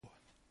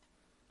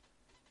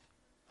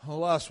Well,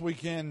 last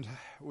weekend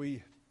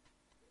we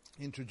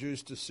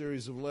introduced a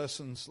series of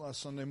lessons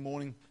last Sunday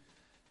morning,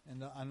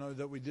 and I know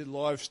that we did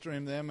live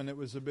stream them, and it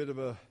was a bit of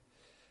a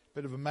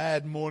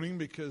mad morning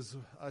because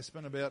I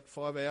spent about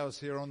 5 hours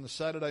here on the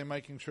Saturday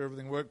making sure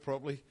everything worked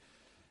properly,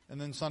 and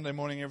then Sunday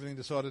morning everything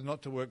decided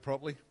not to work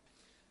properly.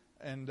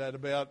 And at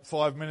about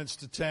 5 minutes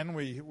to 10,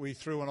 we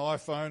threw an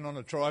iPhone on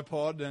a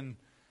tripod and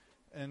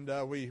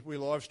we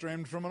live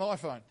streamed from an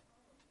iPhone.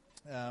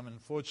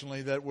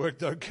 Unfortunately, that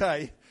worked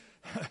okay.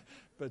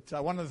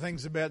 But one of the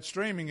things about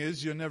streaming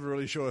is you're never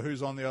really sure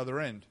who's on the other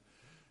end.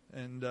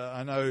 And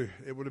I know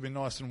it would have been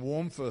nice and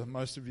warm for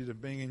most of you to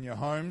being in your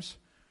homes.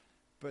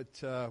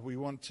 But I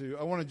want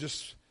to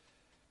just,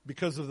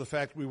 because of the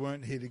fact we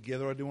weren't here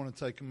together, I do want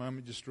to take a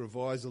moment just to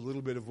revise a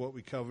little bit of what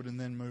we covered and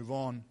then move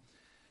on.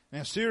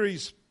 Our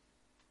series,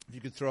 if you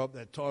could throw up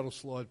that title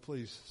slide,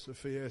 please,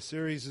 Sophia. Our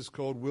series is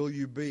called Will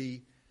You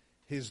Be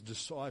His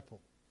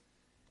Disciple?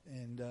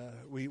 And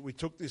we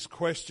took this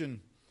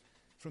question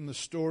from the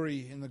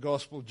story in the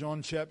Gospel of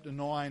John chapter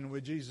 9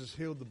 where Jesus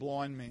healed the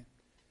blind man.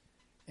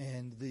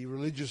 And the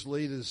religious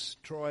leaders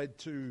tried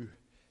to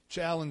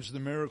challenge the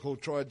miracle,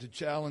 tried to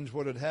challenge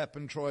what had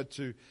happened, tried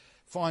to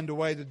find a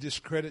way to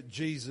discredit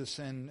Jesus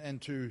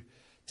and to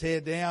tear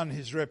down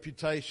his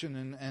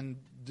reputation and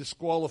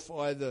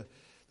disqualify the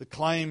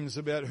claims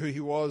about who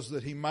he was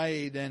that he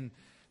made. And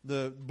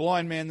the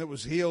blind man that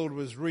was healed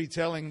was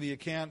retelling the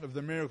account of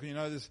the miracle. You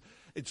know,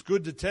 it's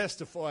good to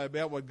testify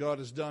about what God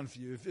has done for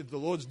you. If the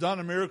Lord's done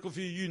a miracle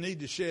for you, you need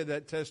to share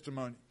that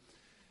testimony.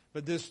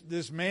 But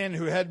this man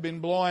who had been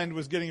blind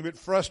was getting a bit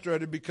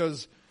frustrated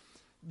because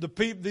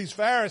these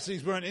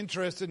Pharisees weren't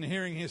interested in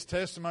hearing his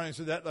testimony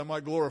so that they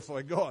might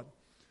glorify God.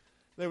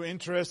 They were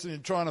interested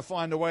in trying to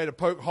find a way to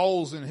poke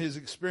holes in his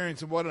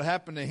experience of what had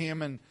happened to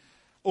him. And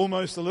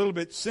almost a little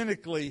bit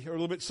cynically or a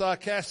little bit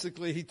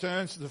sarcastically, he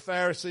turns to the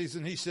Pharisees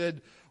and he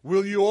said,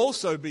 "Will you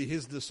also be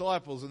his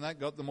disciples?" And that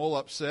got them all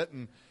upset.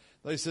 And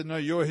they said, "No,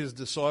 you're his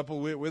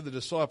disciple. We're the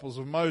disciples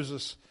of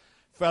Moses,"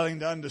 failing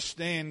to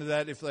understand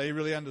that if they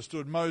really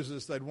understood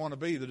Moses, they'd want to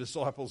be the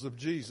disciples of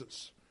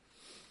Jesus.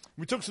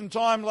 We took some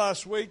time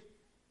last week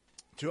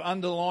to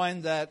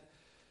underline that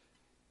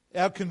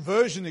our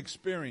conversion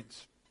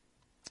experience,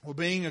 or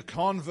being a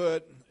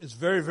convert, is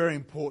very, very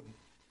important.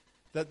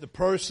 That the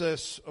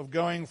process of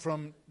going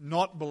from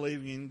not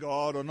believing in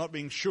God or not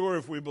being sure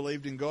if we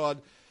believed in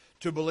God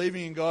to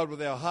believing in God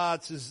with our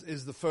hearts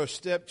is the first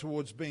step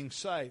towards being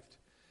saved.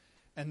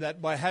 And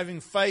that by having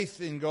faith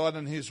in God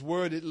and His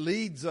Word, it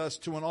leads us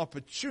to an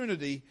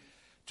opportunity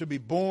to be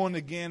born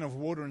again of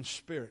water and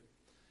Spirit,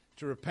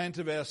 to repent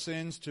of our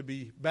sins, to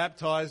be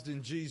baptized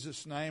in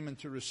Jesus' name, and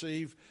to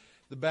receive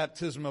the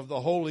baptism of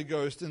the Holy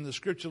Ghost. And the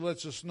Scripture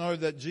lets us know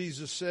that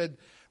Jesus said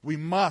we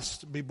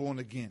must be born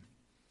again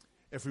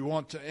if we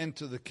want to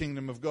enter the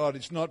kingdom of God.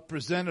 It's not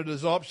presented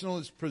as optional,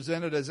 it's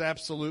presented as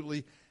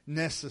absolutely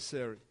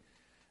necessary.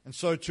 And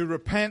so to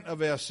repent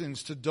of our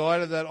sins, to die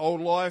to that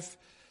old life,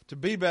 to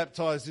be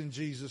baptized in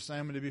Jesus'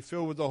 name and to be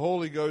filled with the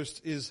Holy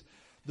Ghost is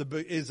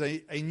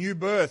a new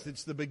birth.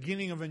 It's the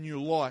beginning of a new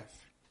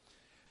life.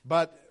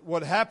 But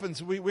what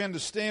happens, we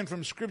understand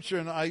from Scripture,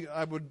 and I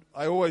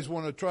always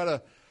want to try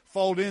to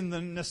fold in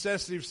the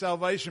necessity of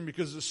salvation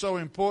because it's so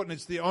important.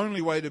 It's the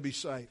only way to be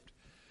saved.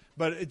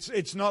 But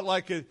it's not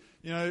like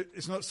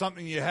it's not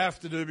something you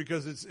have to do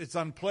because it's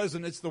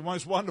unpleasant. It's the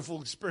most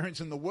wonderful experience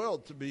in the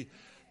world to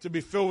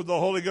be filled with the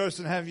Holy Ghost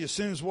and have your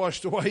sins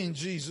washed away in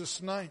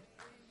Jesus' name.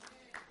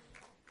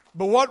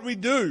 But what we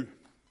do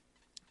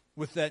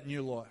with that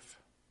new life,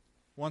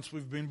 once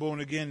we've been born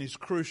again, is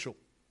crucial.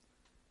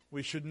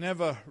 We should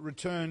never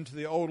return to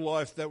the old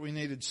life that we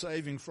needed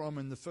saving from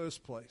in the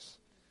first place.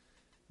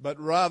 But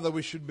rather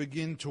we should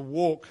begin to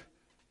walk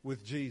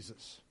with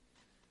Jesus.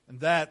 And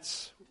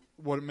that's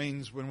what it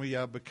means when we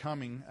are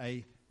becoming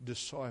a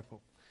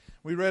disciple.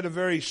 We read a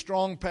very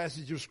strong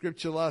passage of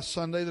Scripture last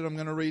Sunday that I'm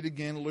going to read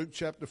again, Luke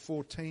chapter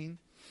 14.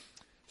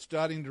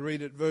 Starting to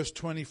read at verse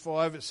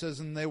 25, it says,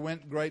 "And there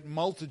went great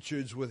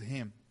multitudes with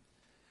him.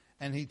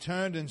 And he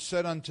turned and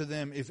said unto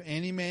them, If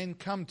any man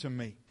come to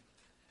me,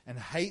 and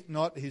hate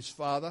not his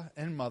father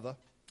and mother,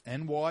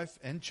 and wife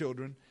and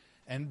children,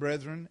 and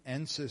brethren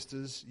and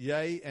sisters,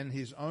 yea, and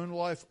his own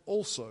life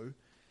also,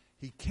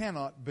 he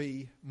cannot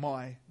be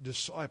my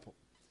disciple.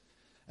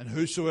 And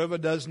whosoever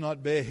does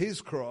not bear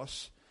his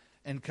cross,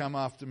 and come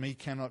after me,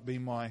 cannot be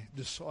my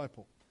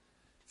disciple.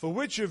 For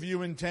which of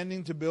you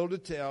intending to build a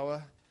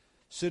tower,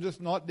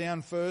 sitteth not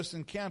down first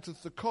and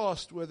counteth the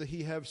cost, whether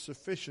he have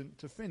sufficient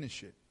to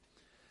finish it?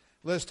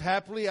 Lest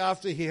haply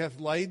after he hath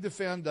laid the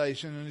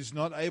foundation and is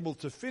not able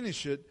to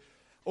finish it,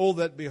 all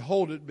that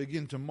behold it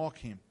begin to mock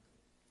him,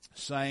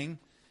 saying,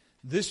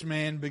 This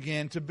man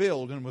began to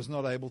build and was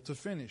not able to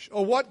finish.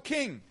 Or what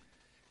king,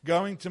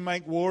 going to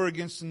make war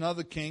against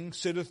another king,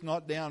 sitteth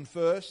not down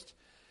first,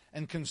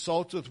 and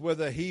consulteth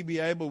whether he be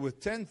able with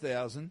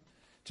 10,000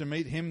 to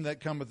meet him that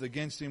cometh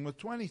against him with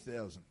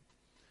 20,000?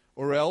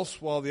 Or else,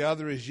 while the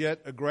other is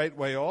yet a great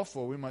way off,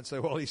 or we might say,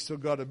 well, he's still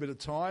got a bit of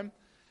time,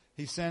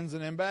 he sends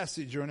an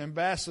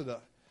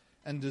ambassador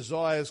and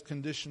desires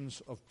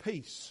conditions of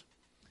peace.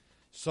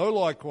 So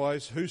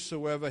likewise,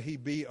 whosoever he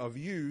be of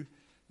you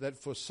that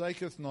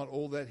forsaketh not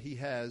all that he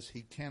has,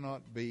 he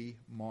cannot be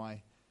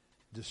my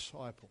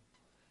disciple.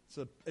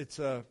 It's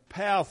a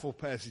powerful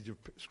passage of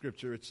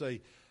Scripture. It's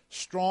a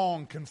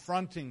strong,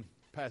 confronting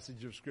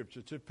passage of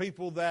Scripture to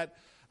people that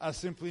are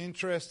simply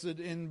interested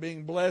in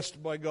being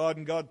blessed by God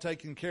and God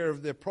taking care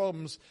of their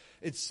problems.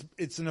 It's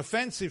an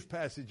offensive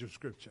passage of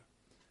Scripture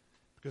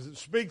because it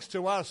speaks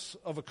to us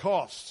of a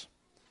cost,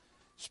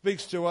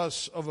 speaks to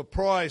us of a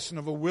price and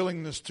of a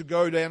willingness to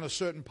go down a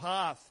certain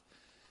path.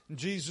 And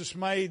Jesus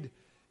made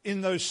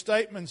in those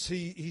statements,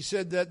 he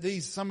said that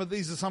these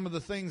are some of the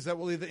things that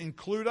will either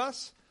include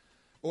us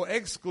or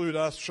exclude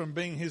us from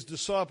being his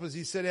disciples.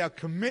 He said our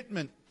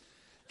commitment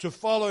to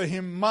follow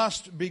him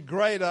must be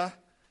greater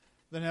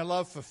than our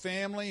love for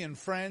family and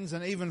friends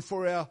and even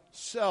for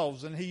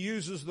ourselves. And he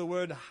uses the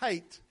word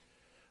hate.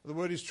 The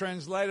word is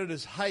translated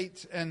as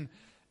hate,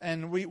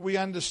 and we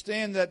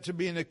understand that to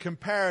be in a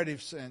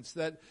comparative sense,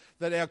 that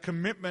our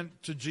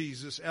commitment to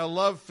Jesus, our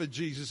love for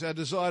Jesus, our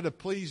desire to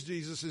please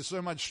Jesus is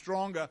so much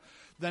stronger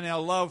than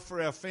our love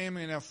for our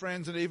family and our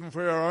friends and even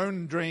for our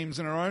own dreams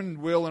and our own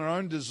will and our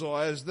own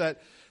desires, that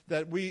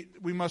we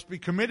must be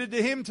committed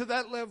to him to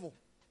that level.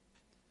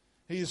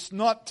 He is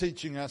not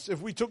teaching us.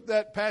 If we took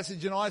that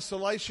passage in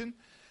isolation,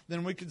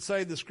 then we could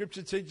say the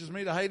Scripture teaches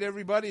me to hate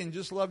everybody and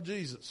just love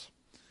Jesus.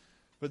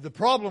 But the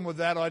problem with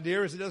that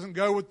idea is it doesn't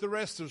go with the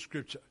rest of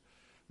Scripture.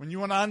 When you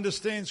want to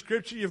understand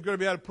Scripture, you've got to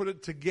be able to put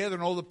it together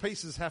and all the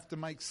pieces have to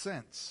make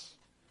sense.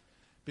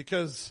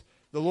 Because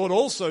the Lord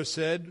also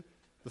said,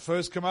 the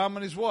first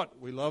commandment is what?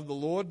 We love the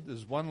Lord.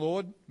 There's one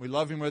Lord. We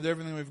love him with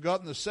everything we've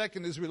got. And the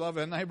second is we love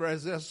our neighbor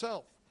as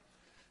ourselves.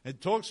 It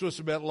talks to us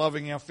about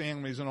loving our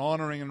families and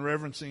honoring and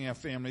reverencing our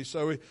families.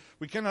 So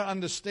we cannot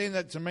understand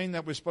that to mean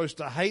that we're supposed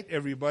to hate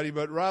everybody,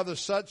 but rather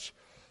such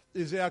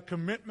is our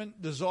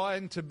commitment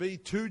designed to be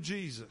to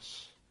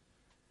Jesus,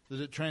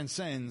 that it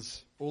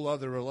transcends all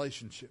other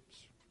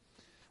relationships.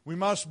 We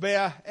must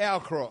bear our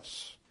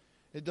cross.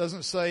 It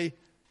doesn't say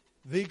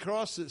the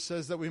cross, it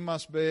says that we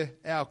must bear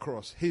our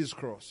cross, his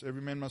cross.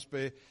 Every man must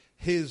bear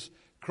his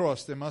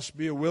cross. There must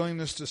be a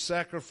willingness to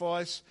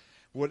sacrifice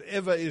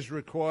whatever is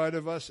required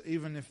of us,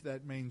 even if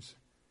that means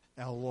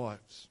our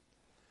lives.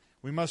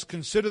 We must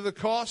consider the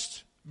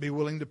cost, be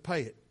willing to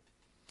pay it.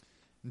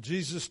 And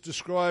Jesus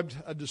described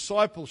a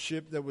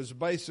discipleship that was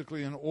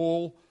basically an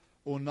all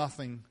or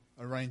nothing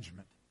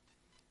arrangement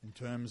in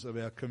terms of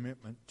our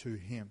commitment to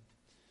him.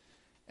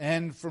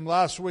 And from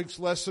last week's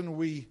lesson,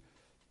 we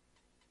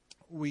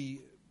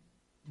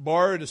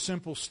borrowed a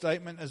simple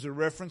statement as a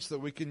reference that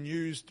we can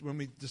use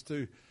when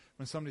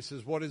somebody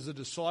says, what is a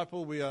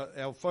disciple?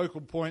 Our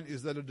focal point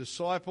is that a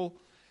disciple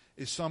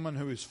is someone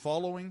who is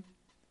following,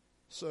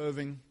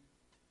 serving,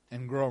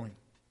 and growing.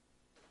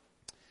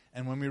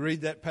 And when we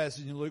read that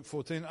passage in Luke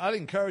 14, I'd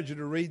encourage you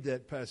to read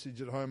that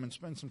passage at home and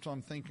spend some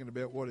time thinking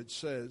about what it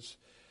says.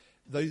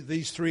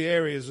 These three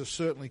areas are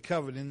certainly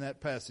covered in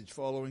that passage,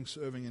 following,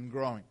 serving, and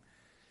growing.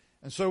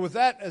 And so with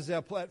that as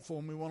our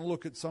platform, we want to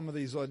look at some of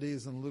these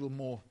ideas in a little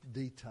more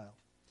detail.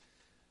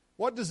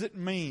 What does it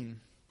mean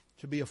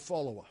to be a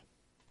follower?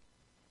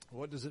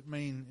 What does it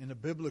mean in a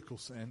biblical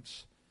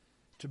sense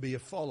to be a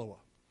follower?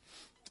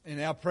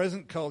 In our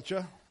present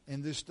culture,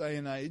 in this day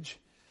and age,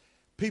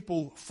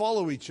 people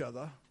follow each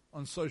other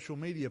on social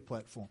media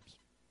platforms.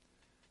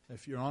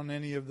 If you're on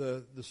any of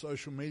the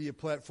social media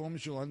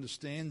platforms, you'll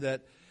understand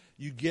that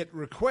you get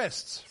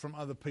requests from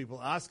other people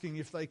asking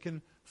if they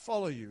can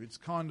follow you. It's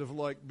kind of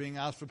like being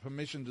asked for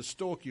permission to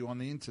stalk you on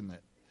the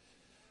internet.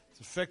 It's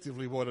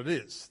effectively what it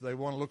is. They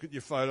want to look at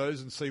your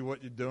photos and see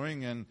what you're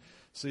doing and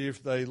see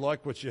if they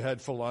like what you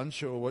had for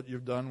lunch or what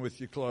you've done with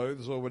your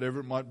clothes or whatever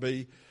it might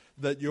be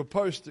that you're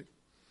posting.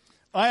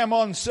 I am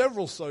on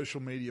several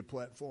social media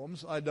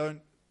platforms. I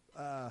don't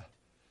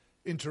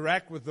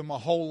interact with them a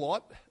whole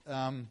lot.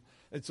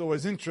 It's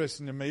always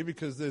interesting to me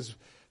because there's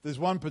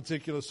one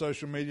particular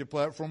social media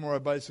platform where I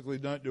basically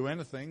don't do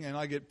anything, and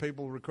I get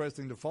people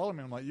requesting to follow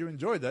me. I'm like, you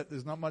enjoyed that.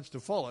 There's not much to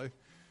follow.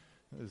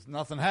 There's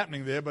nothing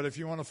happening there, but if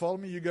you want to follow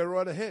me, you go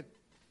right ahead.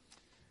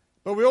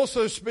 But we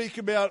also speak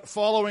about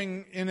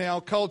following in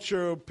our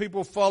culture.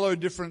 People follow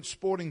different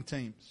sporting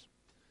teams.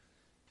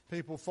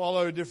 People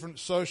follow different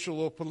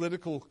social or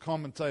political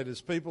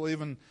commentators. People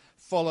even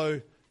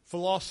follow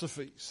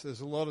philosophies.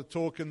 There's a lot of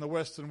talk in the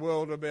Western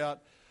world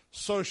about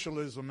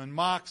socialism and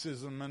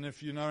Marxism, and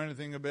if you know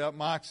anything about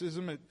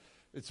Marxism,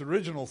 its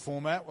original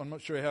format, I'm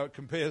not sure how it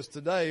compares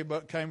today,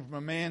 but came from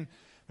a man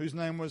whose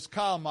name was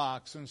Karl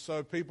Marx. And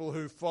so people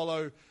who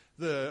follow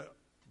the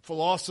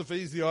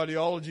philosophies, the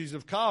ideologies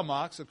of Karl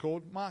Marx are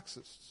called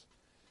Marxists.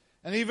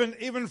 And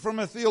even from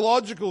a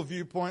theological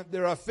viewpoint,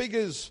 there are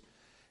figures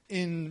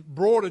in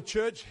broader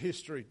church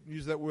history,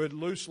 use that word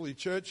loosely,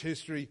 church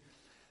history,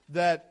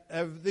 that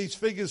these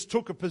figures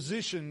took a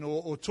position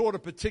or taught a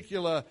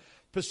particular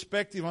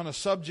perspective on a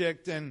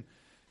subject, and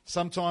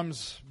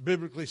sometimes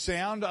biblically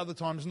sound, other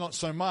times not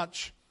so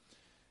much.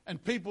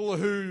 And people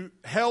who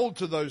held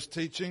to those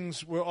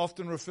teachings were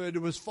often referred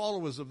to as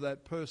followers of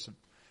that person.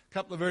 A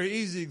couple of very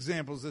easy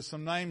examples. There's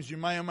some names you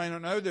may or may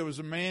not know. There was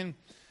a man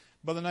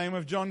by the name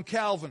of John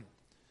Calvin,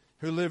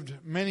 who lived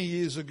many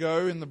years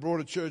ago in the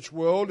broader church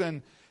world,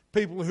 and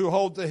people who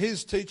hold to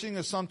his teaching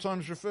are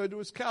sometimes referred to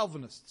as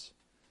Calvinists.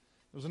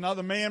 There was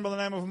another man by the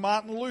name of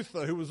Martin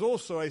Luther, who was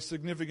also a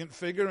significant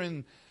figure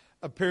in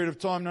a period of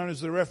time known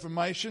as the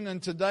Reformation,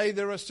 and today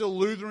there are still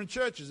Lutheran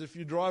churches. If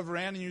you drive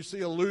around and you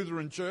see a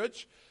Lutheran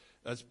church,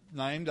 that's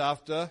named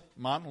after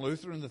Martin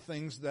Luther and the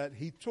things that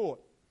he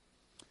taught.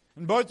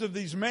 And both of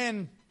these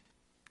men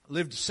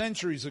lived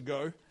centuries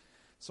ago,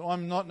 so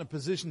I'm not in a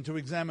position to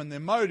examine their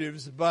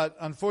motives, but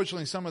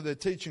unfortunately some of their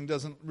teaching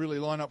doesn't really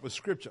line up with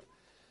Scripture.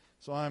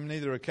 So I'm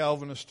neither a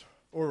Calvinist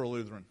or a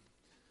Lutheran.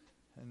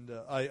 And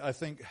I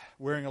think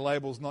wearing a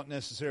label is not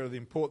necessarily the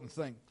important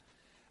thing.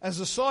 As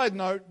a side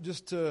note,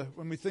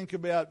 when we think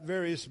about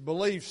various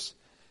beliefs,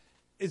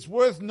 it's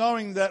worth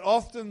knowing that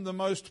often the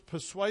most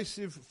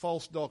persuasive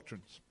false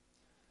doctrines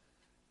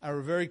are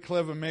a very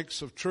clever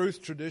mix of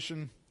truth,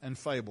 tradition, and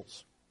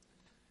fables.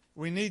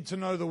 We need to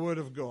know the Word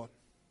of God.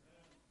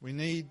 We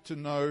need to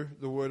know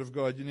the Word of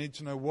God. You need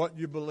to know what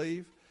you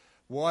believe,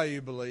 why you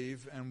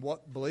believe, and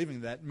what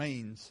believing that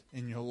means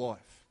in your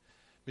life.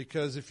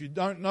 Because if you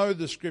don't know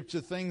the Scripture,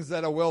 things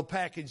that are well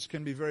packaged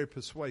can be very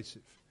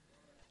persuasive.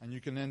 And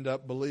you can end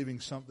up believing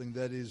something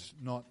that is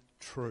not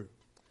true.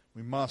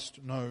 We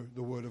must know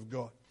the Word of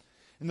God.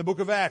 In the book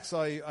of Acts,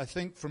 I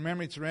think from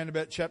memory it's around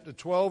about chapter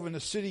 12, in a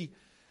city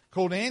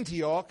called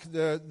Antioch,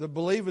 the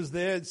believers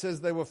there, it says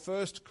they were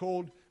first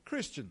called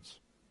Christians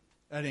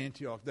at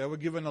Antioch. They were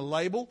given a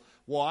label.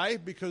 Why?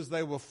 Because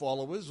they were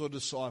followers or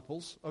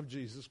disciples of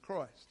Jesus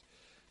Christ.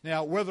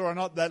 Now, whether or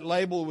not that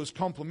label was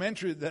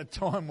complimentary at that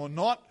time or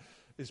not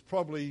is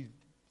probably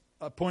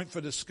a point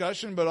for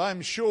discussion, but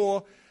I'm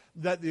sure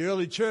that the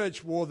early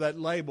church wore that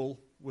label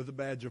with a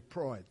badge of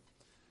pride.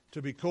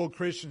 To be called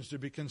Christians, to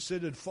be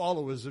considered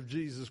followers of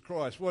Jesus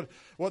Christ.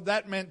 What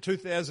that meant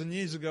 2,000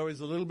 years ago is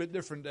a little bit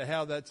different to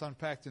how that's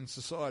unpacked in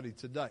society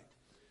today.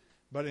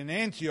 But in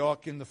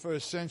Antioch in the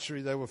first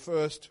century, they were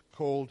first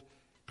called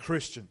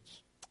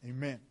Christians.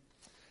 Amen.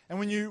 And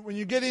when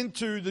you get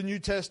into the New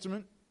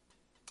Testament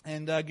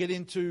and get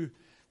into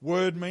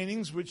word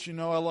meanings, which you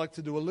know I like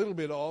to do a little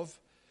bit of,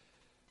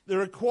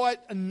 there are quite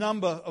a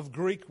number of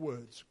Greek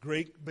words,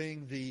 Greek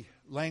being the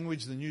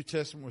language the New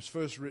Testament was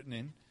first written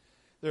in.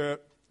 There are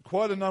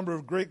quite a number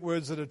of Greek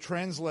words that are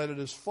translated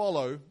as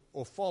follow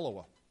or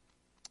follower.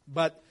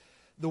 But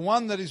the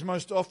one that is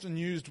most often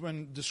used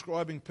when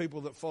describing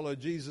people that follow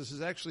Jesus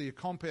is actually a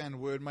compound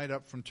word made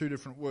up from two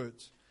different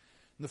words.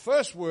 And the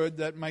first word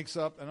that makes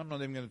up, and I'm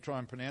not even going to try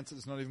and pronounce it,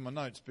 it's not even my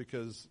notes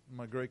because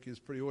my Greek is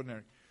pretty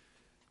ordinary.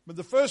 But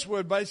the first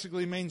word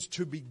basically means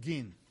to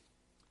begin.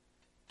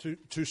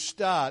 To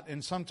start,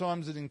 and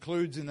sometimes it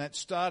includes in that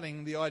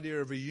starting the idea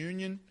of a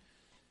union,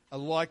 a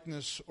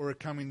likeness, or a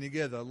coming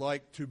together,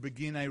 like to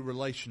begin a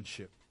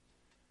relationship.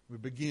 We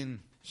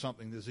begin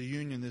something. There's a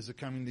union, there's a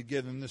coming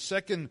together. And the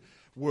second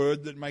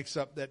word that makes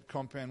up that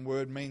compound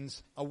word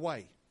means a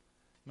way.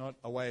 Not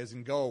a way as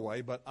in go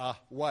away, but a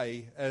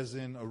way as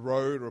in a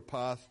road or a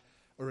path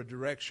or a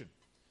direction.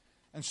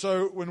 And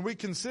so when we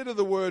consider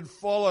the word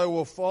follow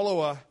or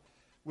follower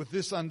with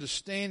this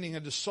understanding, a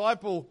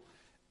disciple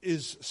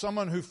is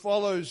someone who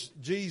follows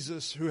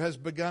Jesus, who has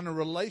begun a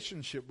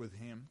relationship with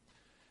him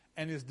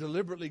and is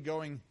deliberately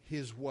going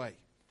his way.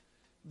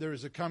 There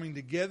is a coming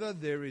together,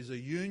 there is a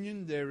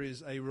union, there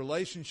is a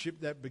relationship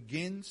that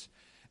begins.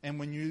 And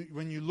when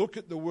you look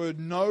at the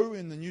word know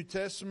in the New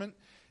Testament,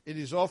 it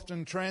is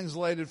often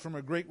translated from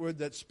a Greek word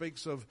that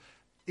speaks of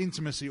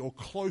intimacy or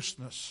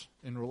closeness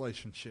in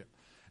relationship.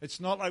 It's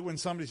not like when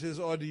somebody says,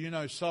 oh, do you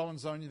know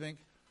so-and-so? And you think,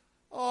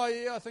 oh,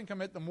 yeah, I think I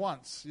met them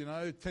once,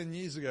 10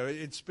 years ago.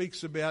 It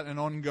speaks about an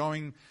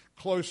ongoing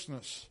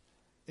closeness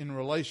in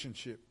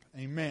relationship.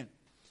 Amen.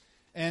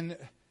 And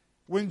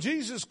when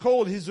Jesus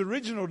called his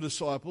original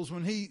disciples,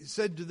 when he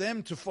said to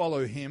them to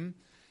follow him,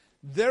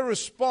 their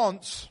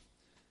response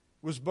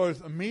was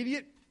both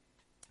immediate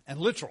and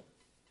literal.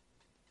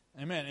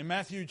 Amen. In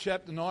Matthew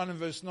chapter 9 and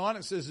verse 9,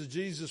 it says, as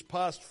Jesus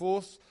passed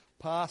forth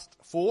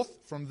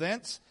from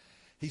thence,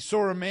 he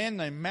saw a man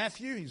named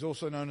Matthew, he's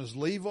also known as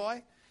Levi,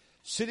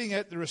 sitting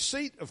at the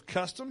receipt of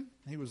custom.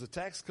 He was a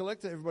tax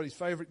collector, everybody's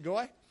favorite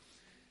guy.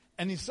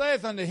 And he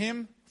saith unto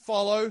him,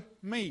 follow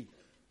me.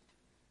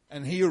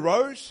 And he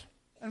arose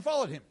and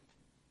followed him.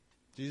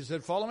 Jesus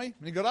said, follow me.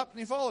 And he got up and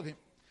he followed him.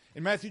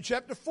 In Matthew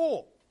chapter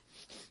 4,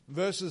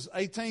 verses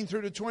 18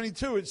 through to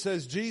 22, it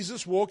says,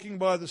 Jesus, walking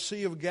by the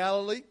Sea of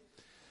Galilee,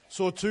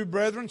 saw two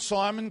brethren,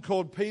 Simon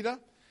called Peter,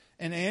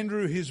 and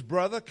Andrew his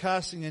brother,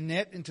 casting a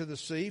net into the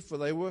sea, for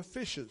they were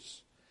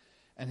fishers.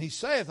 And he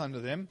saith unto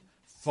them,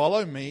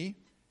 follow me,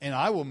 and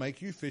I will make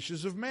you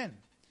fishers of men.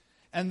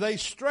 And they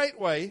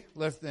straightway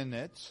left their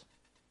nets.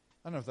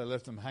 I don't know if they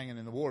left them hanging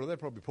in the water. They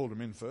probably pulled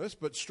them in first.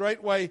 But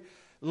straightway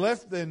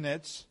left their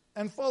nets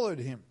and followed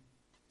him.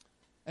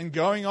 And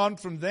going on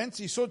from thence,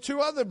 he saw two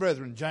other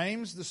brethren,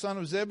 James the son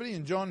of Zebedee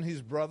and John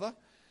his brother,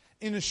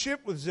 in a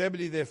ship with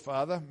Zebedee their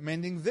father,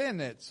 mending their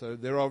nets. So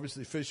they're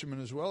obviously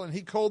fishermen as well. And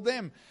he called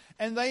them.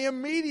 And they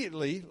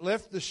immediately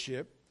left the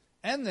ship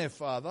and their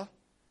father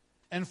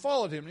and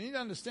followed him. And you need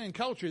to understand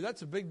culturally,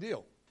 that's a big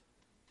deal.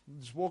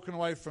 Just walking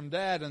away from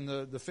dad and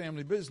the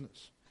family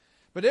business.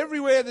 But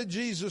everywhere that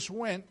Jesus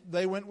went,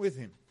 they went with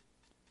him.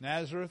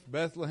 Nazareth,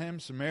 Bethlehem,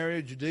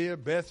 Samaria, Judea,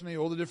 Bethany,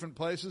 all the different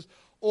places,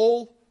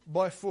 all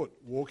by foot,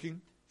 walking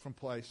from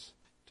place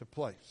to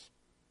place.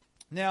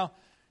 Now,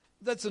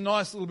 that's a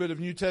nice little bit of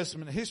New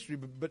Testament history,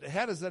 but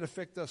how does that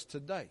affect us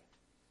today?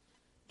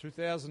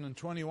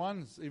 2021,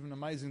 it's even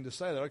amazing to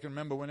say that. I can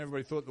remember when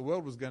everybody thought the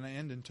world was going to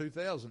end in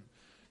 2000.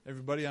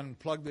 Everybody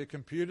unplugged their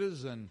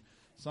computers, and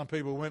some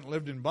people went and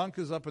lived in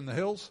bunkers up in the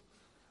hills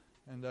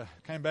and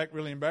came back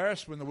really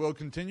embarrassed when the world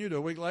continued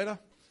a week later.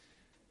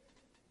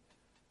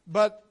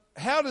 But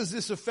how does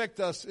this affect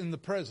us in the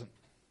present?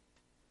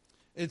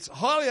 It's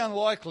highly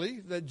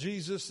unlikely that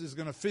Jesus is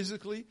going to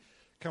physically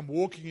come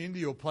walking into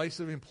your place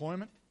of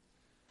employment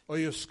or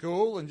your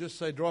school and just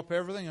say, drop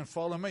everything and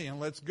follow me and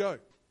let's go.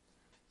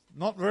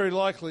 Not very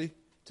likely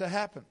to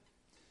happen.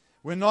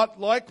 We're not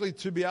likely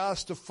to be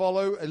asked to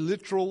follow a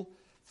literal,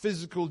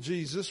 physical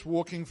Jesus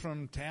walking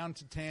from town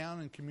to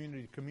town and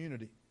community to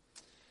community.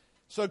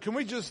 So can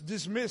we just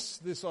dismiss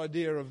this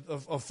idea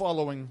of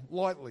following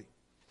lightly?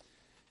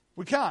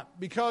 We can't,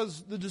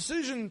 because the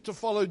decision to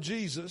follow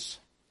Jesus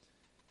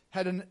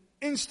had an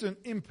instant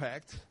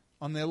impact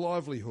on their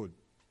livelihood.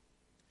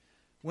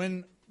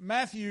 When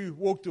Matthew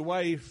walked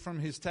away from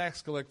his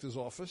tax collector's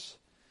office,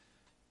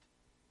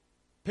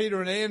 Peter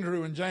and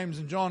Andrew and James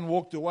and John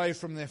walked away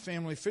from their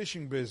family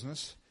fishing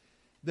business,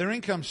 their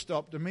income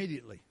stopped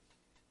immediately.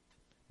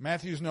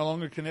 Matthew's no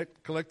longer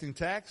collecting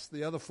tax.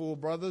 The other four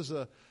brothers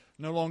are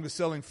no longer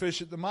selling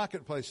fish at the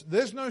marketplace.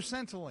 There's no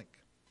Centrelink.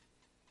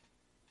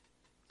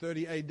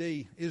 30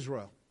 AD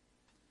Israel.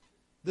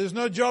 There's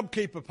no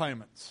JobKeeper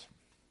payments.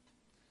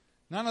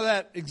 None of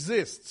that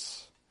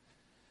exists.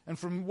 And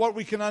from what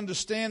we can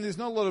understand, there's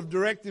not a lot of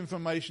direct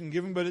information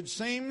given, but it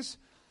seems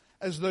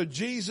as though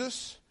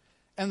Jesus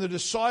and the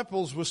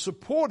disciples were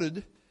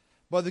supported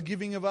by the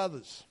giving of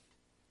others.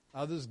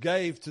 Others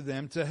gave to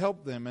them to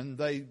help them, and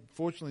they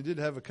fortunately did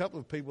have a couple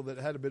of people that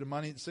had a bit of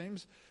money, it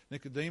seems.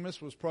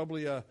 Nicodemus was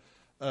probably a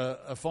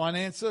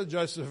financer.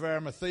 Joseph of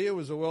Arimathea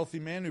was a wealthy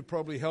man who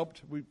probably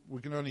helped.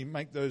 We can only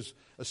make those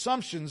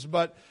assumptions,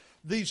 but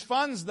these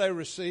funds they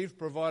received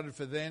provided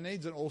for their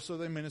needs, and also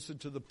they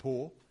ministered to the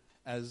poor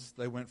as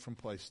they went from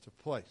place to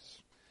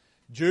place.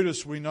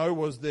 Judas, we know,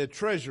 was their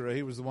treasurer.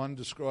 He was the one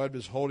described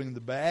as holding the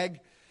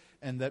bag,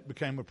 and that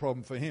became a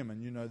problem for him.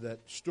 And you know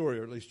that story,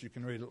 or at least you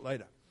can read it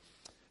later.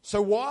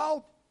 So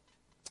while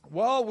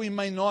we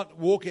may not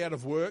walk out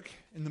of work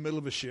in the middle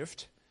of a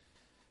shift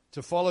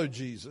to follow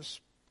Jesus,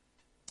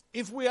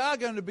 if we are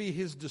going to be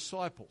his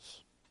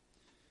disciples,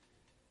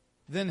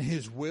 then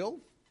his will,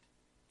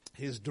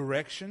 his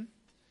direction,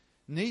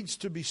 needs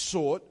to be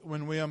sought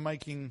when we are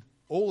making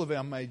all of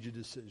our major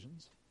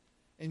decisions,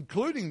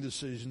 including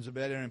decisions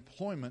about our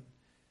employment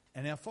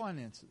and our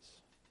finances.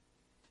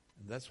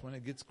 And that's when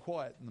it gets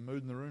quiet and the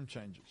mood in the room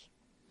changes.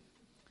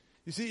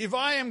 You see, if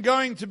I am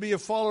going to be a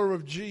follower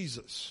of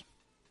Jesus,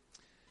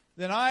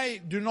 then I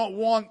do not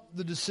want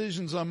the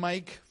decisions I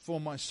make for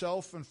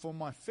myself and for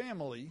my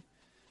family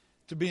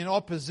to be in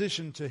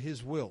opposition to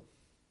his will.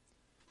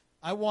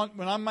 I want,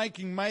 when I'm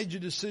making major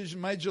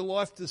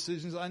life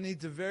decisions, I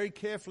need to very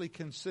carefully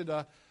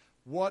consider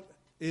what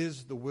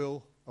is the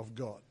will of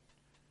God,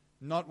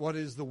 not what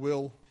is the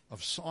will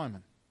of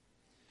Simon.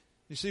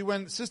 You see,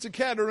 when Sister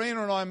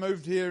Katerina and I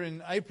moved here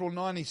in April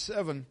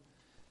 97,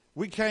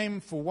 we came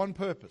for one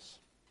purpose.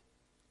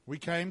 We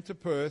came to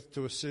Perth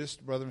to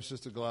assist Brother and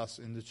Sister Glass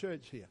in the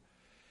church here.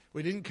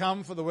 We didn't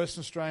come for the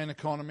Western Australian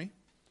economy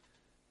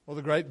or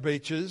the great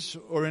beaches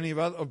or any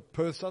of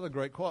Perth's other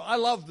great qualities. I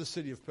love the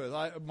city of Perth.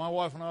 My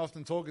wife and I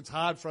often talk, it's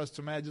hard for us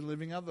to imagine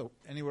living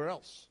anywhere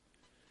else.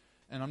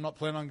 And I'm not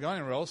planning on going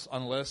anywhere else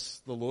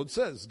unless the Lord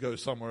says go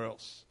somewhere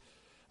else.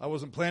 I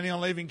wasn't planning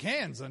on leaving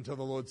Cairns until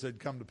the Lord said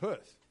come to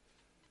Perth.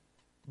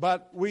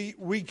 But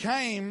we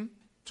came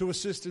to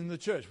assist in the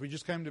church. We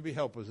just came to be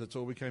helpers. That's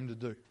all we came to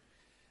do.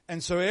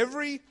 And so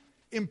every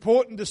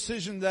important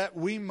decision that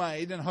we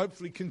made and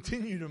hopefully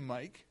continue to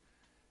make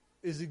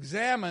is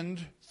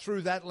examined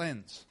through that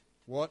lens.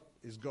 What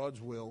is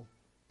God's will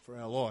for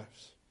our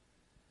lives?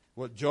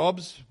 What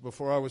jobs,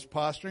 before I was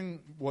pastoring,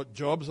 what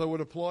jobs I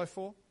would apply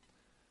for,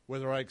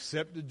 whether I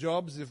accepted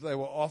jobs if they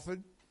were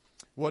offered,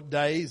 what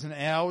days and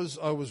hours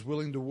I was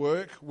willing to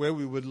work, where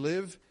we would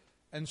live,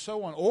 and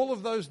so on. All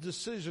of those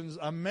decisions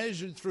are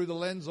measured through the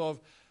lens of,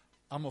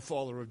 I'm a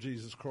follower of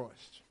Jesus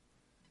Christ.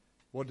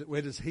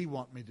 Where does he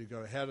want me to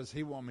go? How does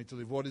he want me to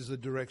live? What is the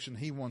direction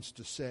he wants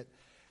to set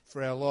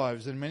for our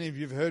lives? And many of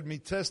you have heard me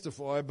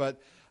testify, but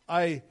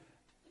I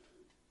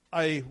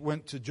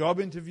went to job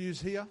interviews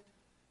here,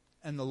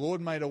 and the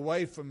Lord made a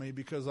way for me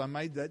because I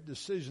made that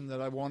decision that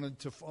I wanted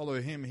to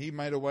follow him. He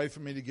made a way for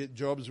me to get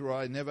jobs where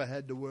I never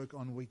had to work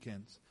on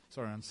weekends.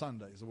 On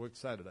Sundays. I worked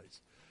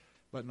Saturdays,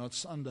 but not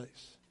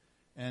Sundays.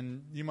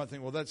 And you might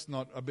think, well, that's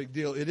not a big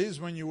deal. It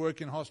is when you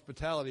work in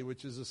hospitality,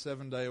 which is a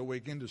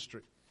 7-day-a-week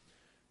industry.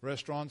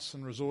 Restaurants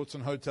and resorts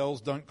and hotels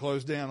don't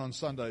close down on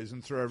Sundays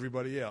and throw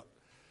everybody out.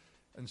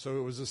 And so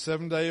it was a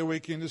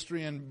 7-day-a-week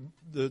industry, and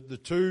the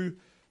two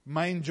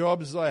main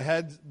jobs I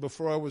had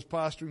before I was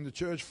pastoring the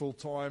church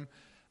full-time,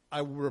 I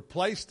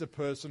replaced a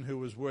person who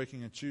was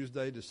working a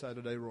Tuesday to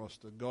Saturday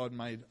roster. God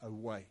made a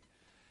way.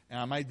 And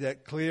I made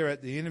that clear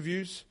at the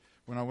interviews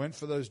when I went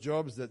for those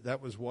jobs,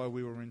 that was why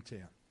we were in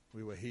town.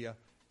 We were here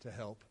to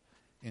help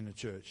in the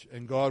church.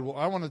 And God will,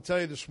 I want to tell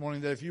you this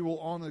morning that if you will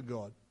honor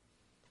God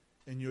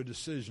in your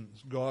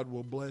decisions, God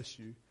will bless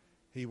you.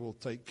 He will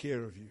take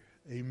care of you.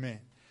 Amen.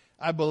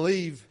 I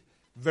believe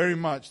very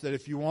much that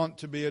if you want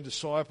to be a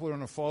disciple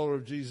and a follower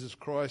of Jesus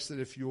Christ, that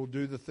if you will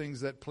do the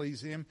things that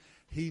please Him,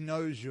 He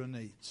knows your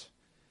needs,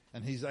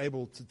 and He's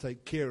able to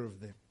take care of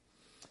them.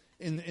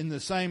 In the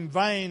same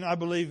vein, I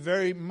believe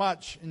very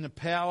much in the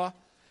power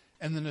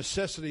and the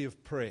necessity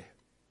of prayer.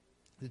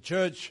 The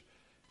church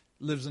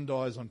lives and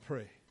dies on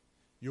prayer.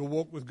 Your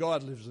walk with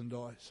God lives and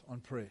dies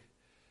on prayer.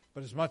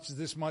 But as much as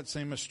this might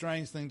seem a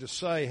strange thing to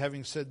say,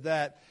 having said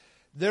that,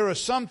 there are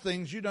some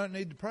things you don't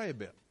need to pray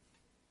about.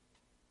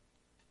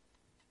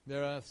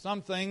 There are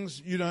some things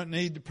you don't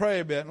need to pray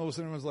about. And all of a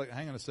sudden everyone's like,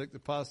 hang on a sec, the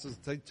pastor's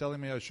telling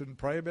me I shouldn't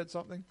pray about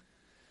something?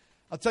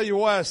 I'll tell you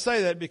why I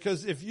say that,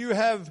 because if you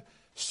have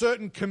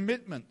certain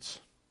commitments,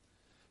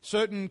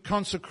 certain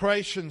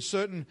consecrations,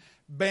 certain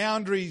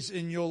boundaries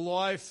in your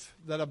life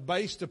that are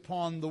based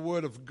upon the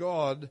Word of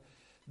God,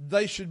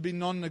 they should be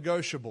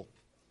non-negotiable.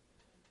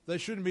 They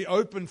shouldn't be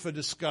open for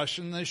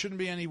discussion. There shouldn't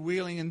be any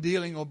wheeling and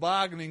dealing or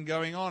bargaining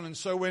going on. And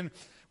so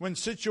when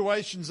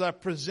situations are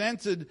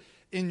presented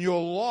in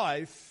your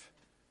life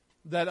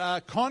that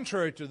are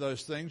contrary to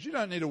those things, you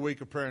don't need a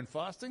week of prayer and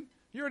fasting.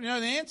 You already know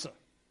the answer.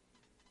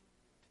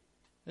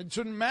 It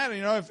shouldn't matter.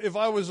 You know, if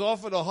I was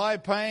offered a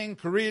high-paying,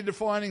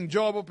 career-defining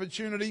job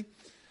opportunity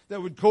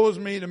that would cause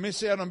me to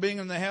miss out on being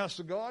in the house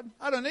of God,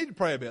 I don't need to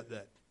pray about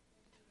that.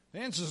 The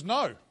answer is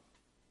no,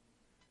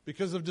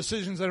 because of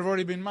decisions that have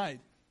already been made.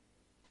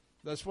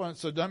 That's why.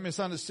 So don't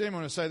misunderstand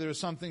when I say there are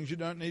some things you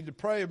don't need to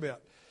pray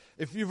about.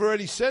 If you've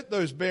already set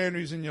those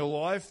boundaries in your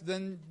life,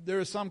 then there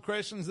are some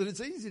questions that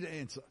it's easy to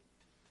answer.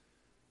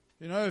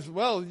 You know,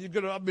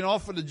 I've been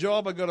offered a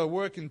job, I've got to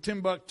work in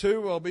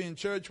Timbuktu, I'll be in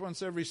church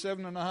once every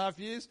 7.5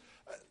 years.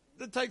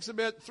 That takes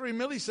about 3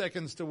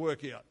 milliseconds to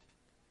work out.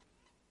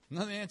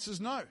 No, the answer is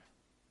no.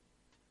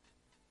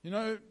 You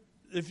know,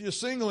 if you're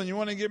single and you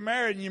want to get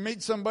married and you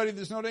meet somebody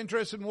that's not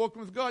interested in walking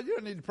with God, you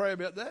don't need to pray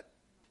about that.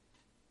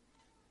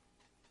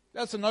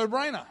 That's a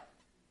no-brainer.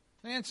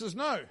 The answer is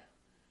no.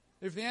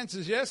 If the answer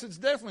is yes, it's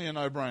definitely a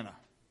no-brainer.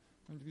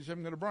 Because you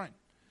haven't got a brain.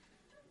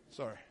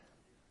 Sorry.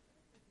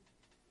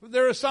 But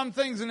there are some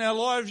things in our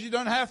lives you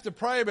don't have to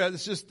pray about.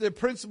 It's just they're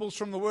principles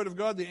from the Word of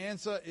God. The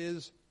answer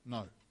is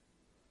no.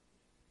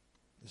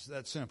 It's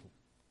that simple.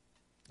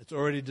 It's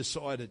already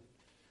decided.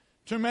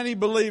 Too many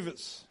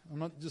believers, I'm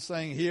not just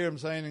saying here, I'm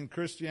saying in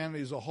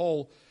Christianity as a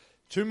whole,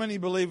 too many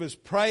believers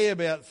pray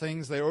about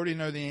things they already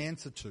know the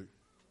answer to,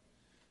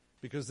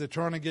 because they're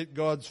trying to get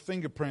God's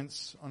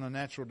fingerprints on a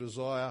natural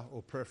desire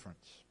or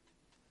preference.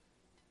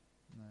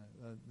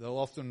 They'll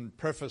often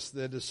preface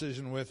their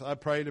decision with, I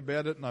prayed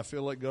about it and I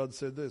feel like God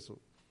said this. Well,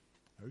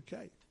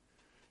 okay.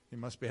 He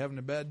must be having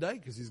a bad day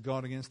because he's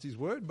gone against His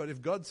Word. But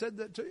if God said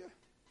that to you,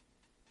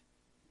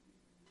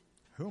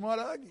 who might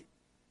argue?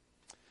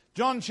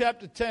 John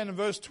chapter 10 and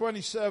verse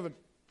 27,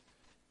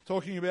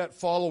 talking about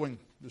following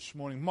this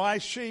morning. My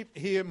sheep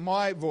hear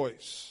my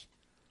voice,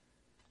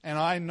 and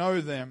I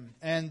know them,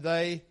 and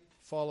they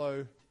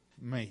follow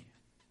me.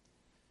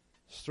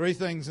 There's 3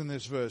 things in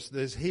this verse.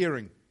 There's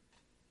hearing.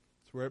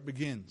 That's where it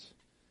begins.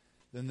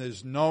 Then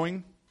there's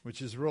knowing,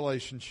 which is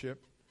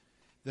relationship.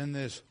 Then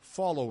there's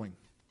following,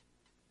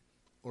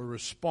 or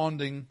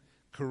responding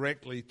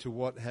correctly to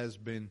what has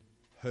been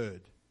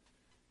heard.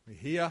 We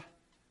hear,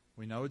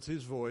 we know it's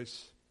His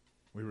voice,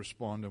 we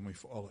respond and we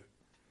follow.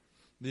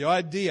 The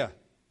idea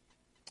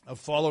of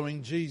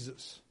following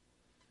Jesus,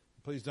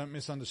 please don't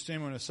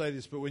misunderstand when I say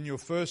this, but when you're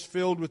first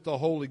filled with the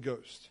Holy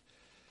Ghost,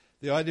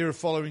 the idea of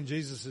following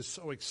Jesus is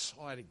so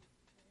exciting.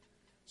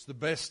 It's the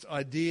best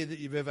idea that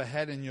you've ever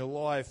had in your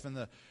life, and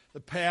the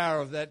power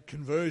of that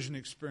conversion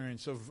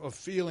experience, of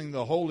feeling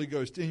the Holy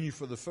Ghost in you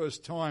for the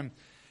first time,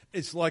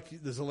 it's like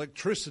there's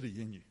electricity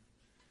in you.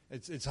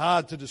 It's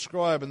hard to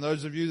describe, and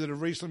those of you that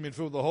have recently been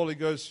filled with the Holy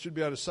Ghost should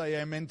be able to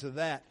say amen to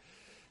that.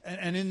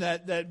 And in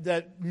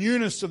that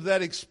newness of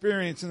that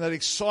experience and that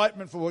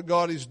excitement for what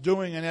God is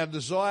doing and our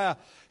desire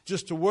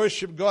just to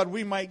worship God,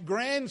 we make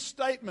grand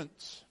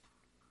statements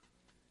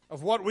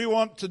of what we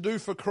want to do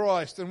for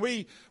Christ. And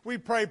we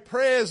pray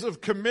prayers of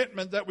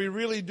commitment that we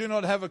really do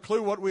not have a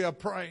clue what we are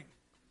praying.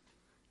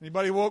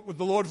 Anybody walk with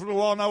the Lord for a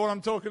while know what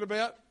I'm talking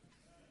about?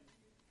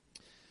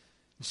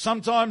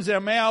 Sometimes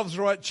our mouths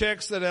write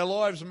checks that our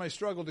lives may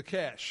struggle to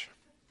cash.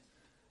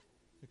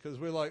 Because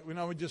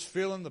we're just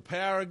feeling the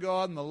power of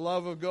God and the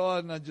love of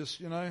God, and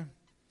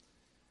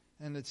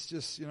and it's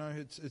just,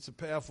 it's a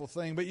powerful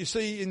thing. But you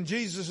see, in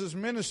Jesus'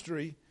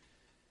 ministry,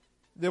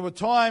 there were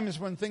times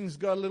when things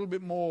got a little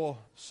bit more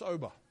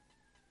sober,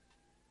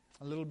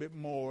 a little bit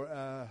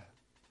more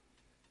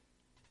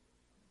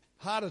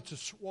harder to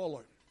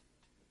swallow.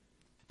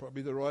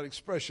 probably the right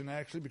expression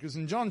actually, because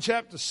in John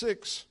chapter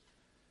 6,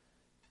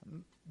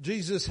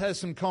 Jesus has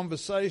some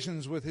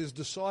conversations with his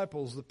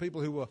disciples, the people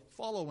who were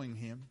following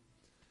him.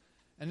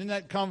 And in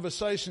that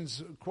conversation,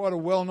 it's quite a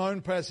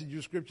well-known passage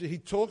of Scripture, he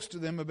talks to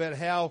them about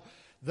how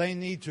they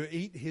need to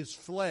eat his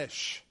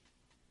flesh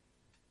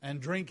and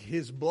drink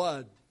his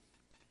blood.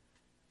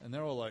 And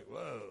they're all like,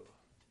 whoa,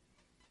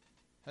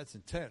 that's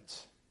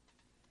intense.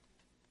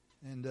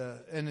 And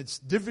it's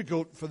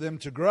difficult for them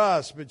to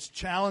grasp. It's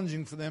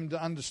challenging for them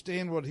to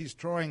understand what he's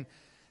trying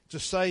to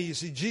say. You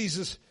see,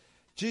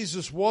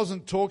 Jesus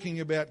wasn't talking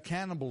about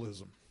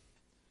cannibalism.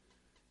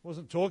 He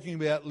wasn't talking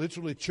about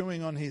literally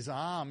chewing on his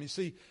arm. You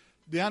see,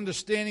 the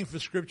understanding for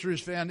Scripture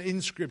is found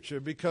in Scripture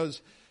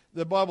because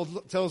the Bible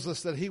tells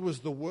us that he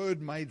was the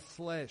Word made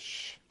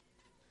flesh.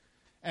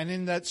 And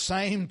in that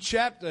same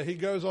chapter, he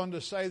goes on to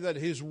say that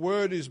his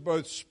Word is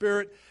both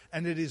spirit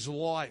and it is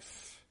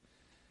life.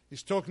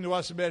 He's talking to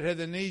us about how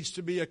there needs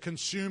to be a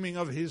consuming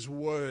of his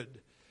Word.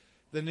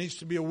 There needs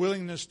to be a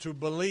willingness to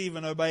believe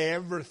and obey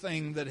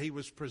everything that he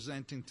was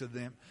presenting to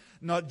them.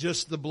 Not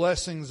just the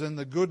blessings and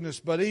the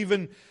goodness, but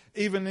even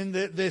in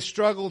their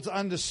struggle to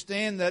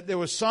understand that there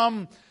were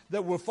some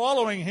that were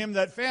following him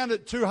that found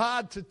it too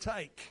hard to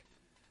take.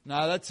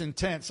 No, that's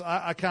intense.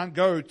 I can't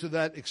go to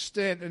that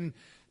extent. And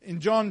in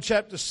John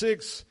chapter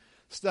 6,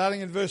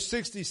 starting in verse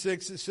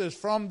 66, it says,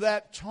 "From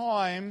that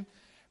time,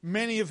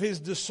 many of his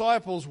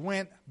disciples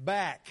went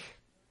back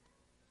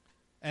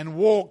and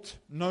walked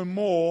no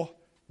more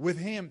with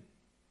him."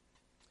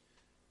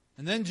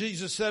 And then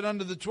Jesus said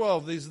unto the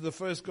 12, these are the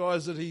first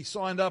guys that he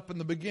signed up in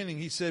the beginning,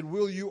 he said,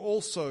 "Will you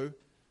also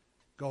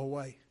go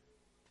away?"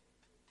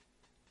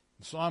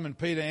 And Simon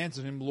Peter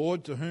answered him,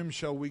 "Lord, to whom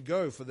shall we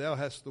go? For thou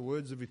hast the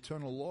words of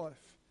eternal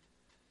life.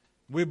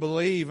 We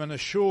believe and are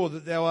sure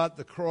that thou art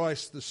the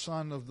Christ, the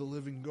Son of the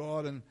living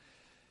God." And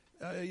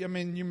you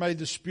may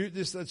dispute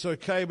this, that's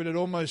okay, but it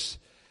almost,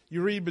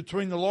 you read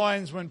between the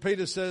lines when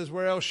Peter says,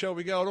 "Where else shall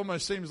we go?" It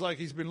almost seems like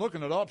he's been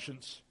looking at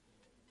options.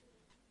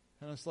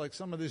 And it's like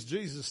some of this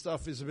Jesus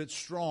stuff is a bit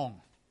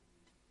strong.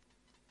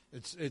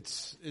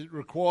 It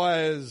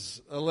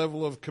requires a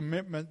level of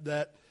commitment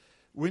that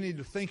we need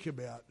to think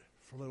about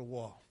for a little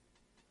while.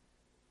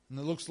 And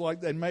it looks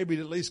like they maybe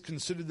at least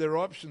considered their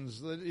options.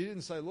 He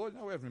didn't say, "Lord,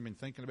 no, we haven't been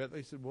thinking about that."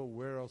 He said, "Well,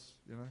 where else,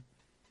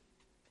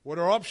 What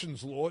are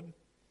options, Lord?"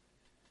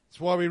 That's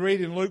why we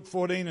read in Luke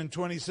 14 and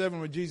 27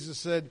 where Jesus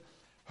said,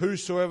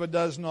 "Whosoever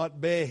does not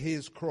bear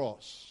his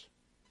cross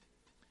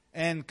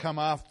and come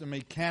after me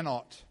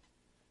cannot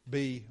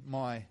be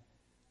my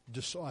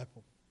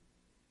disciple."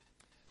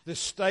 This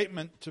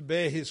statement, to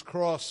bear his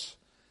cross,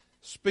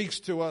 speaks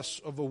to us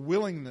of a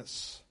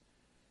willingness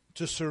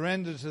to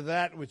surrender to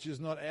that which is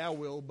not our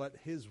will but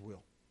his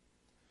will.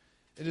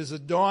 It is a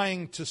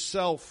dying to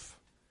self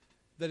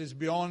that is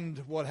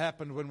beyond what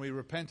happened when we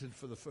repented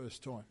for the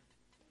first time.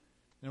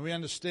 Now we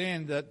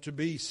understand that to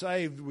be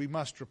saved we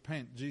must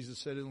repent. Jesus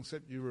said,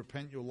 "Except you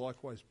repent, you'll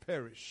likewise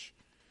perish."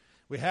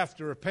 We have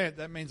to repent.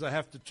 That means I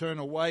have to turn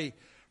away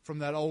from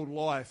that old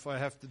life. I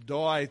have to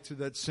die to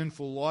that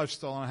sinful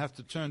lifestyle and I have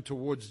to turn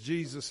towards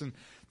Jesus. And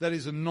that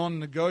is a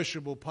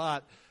non-negotiable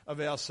part of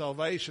our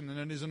salvation, and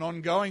it is an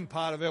ongoing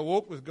part of our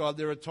walk with God.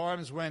 There are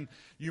times when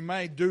you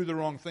may do the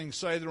wrong thing,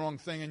 say the wrong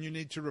thing, and you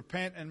need to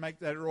repent and make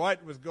that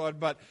right with God.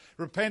 But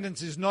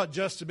repentance is not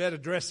just about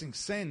addressing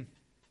sin.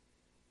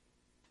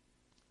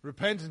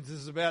 Repentance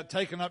is about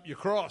taking up your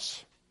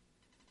cross.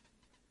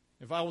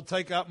 If I will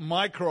take up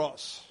my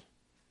cross,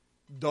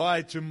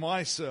 die to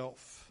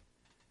myself,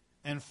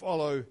 and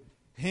follow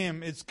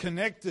him, it's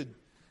connected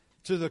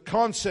to the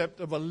concept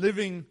of a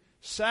living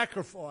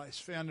sacrifice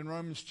found in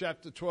Romans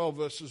chapter 12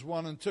 verses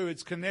 1 and 2.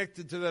 It's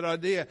connected to that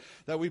idea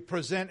that we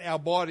present our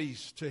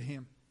bodies to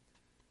him,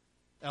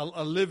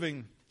 a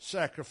living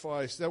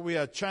sacrifice, that we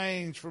are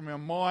changed from our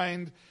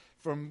mind,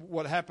 from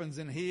what happens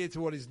in here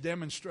to what is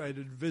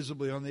demonstrated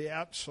visibly on the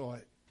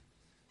outside.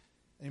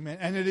 Amen.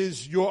 And it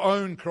is your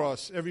own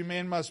cross. Every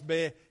man must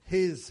bear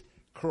his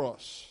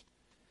cross.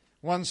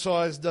 One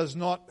size does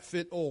not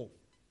fit all.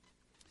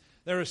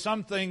 There are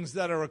some things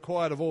that are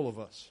required of all of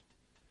us.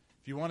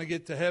 If you want to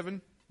get to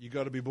heaven, you've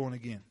got to be born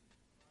again.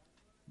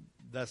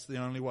 That's the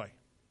only way.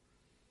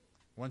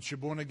 Once you're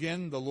born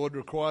again, the Lord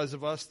requires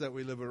of us that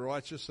we live a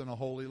righteous and a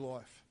holy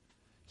life,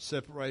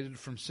 separated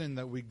from sin,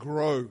 that we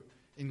grow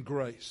in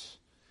grace,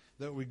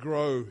 that we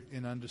grow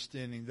in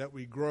understanding, that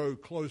we grow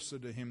closer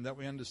to him, that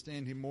we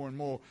understand him more and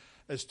more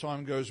as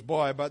time goes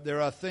by. But there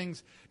are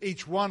things,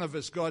 each one of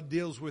us, God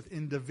deals with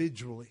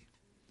individually.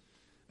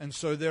 And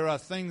so there are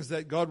things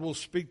that God will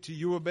speak to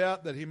you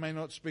about that he may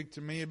not speak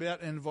to me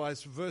about, and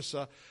vice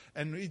versa.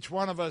 And each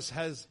one of us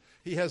has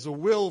a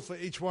will for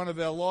each one of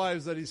our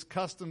lives that is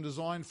custom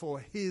designed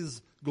for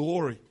his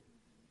glory.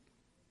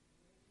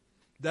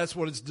 That's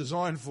what it's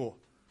designed for.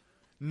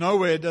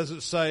 Nowhere does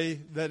it say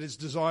that it's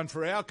designed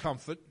for our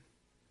comfort,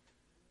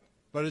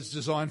 but it's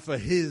designed for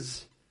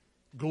his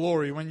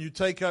glory. When you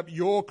take up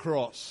your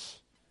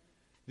cross,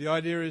 the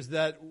idea is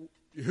that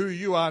who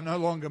you are no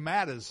longer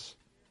matters.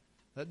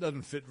 That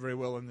doesn't fit very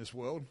well in this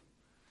world.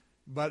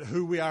 but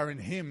who we are in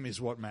him is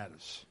what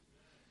matters,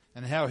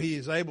 and how he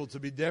is able to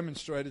be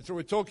demonstrated. So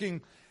we're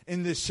talking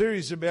in this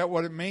series about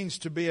what it means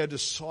to be a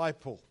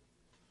disciple.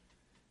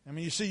 I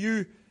mean, you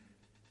see,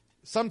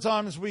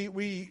 sometimes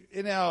we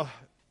in our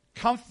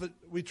comfort,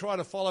 we try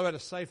to follow at a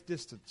safe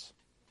distance.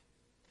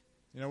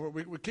 You know,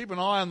 we keep an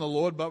eye on the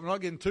Lord, but we're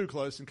not getting too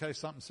close in case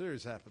something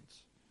serious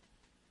happens.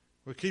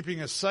 We're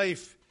keeping a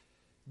safe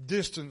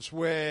distance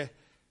where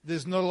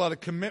there's not a lot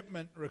of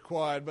commitment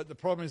required, but the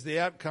problem is the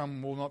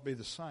outcome will not be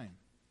the same.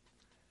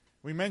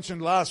 We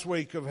mentioned last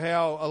week of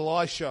how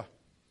Elisha,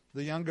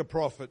 the younger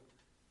prophet,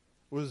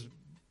 was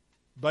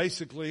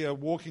basically a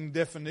walking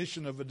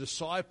definition of a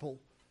disciple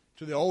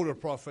to the older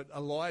prophet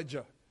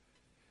Elijah.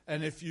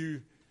 And if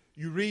you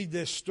read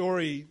their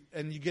story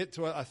and you get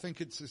to it, I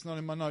think it's not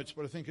in my notes,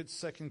 but I think it's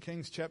 2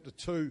 Kings chapter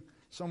 2,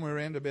 somewhere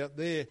around about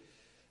there.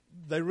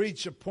 They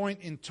reach a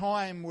point in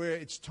time where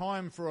it's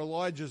time for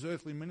Elijah's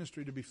earthly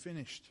ministry to be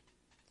finished,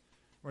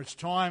 where it's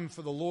time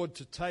for the Lord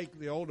to take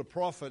the older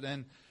prophet.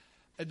 And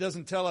it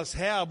doesn't tell us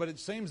how, but it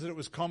seems that it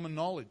was common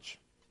knowledge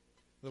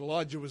that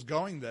Elijah was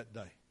going that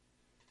day,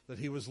 that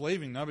he was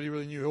leaving. Nobody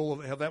really knew all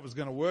of how that was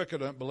going to work, I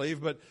don't believe.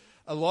 But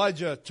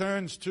Elijah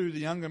turns to the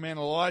younger man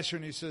Elisha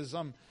and he says,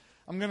 I'm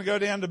going to go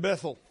down to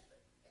Bethel.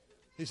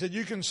 He said,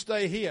 you can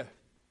stay here,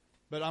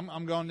 but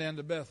I'm going down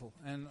to Bethel.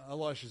 And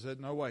Elisha said,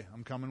 no way,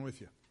 I'm coming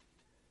with you.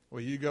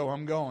 Where you go,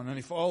 I'm going. And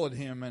he followed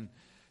him. And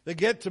they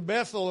get to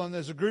Bethel, and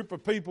there's a group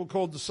of people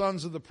called the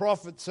sons of the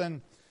prophets.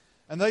 And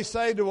they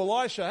say to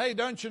Elisha, hey,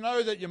 don't you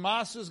know that your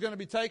master's going to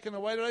be taken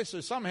away today? So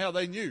somehow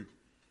they knew.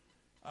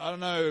 I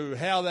don't know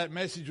how that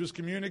message was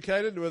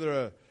communicated,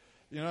 whether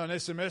an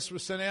SMS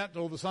was sent out to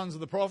all the sons of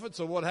the prophets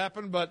or what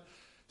happened, but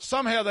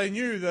somehow they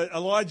knew that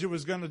Elijah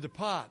was going to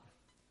depart.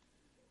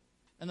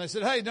 And they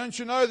said, hey, don't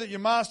you know that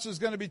your master's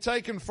going to be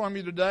taken from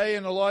you today?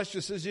 And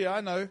Elisha says, yeah,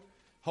 I know.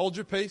 Hold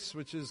your peace,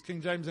 which is King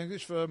James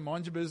English for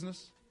mind your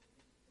business.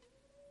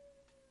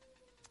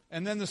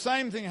 And then the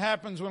same thing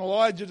happens when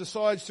Elijah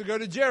decides to go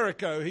to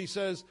Jericho. He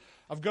says,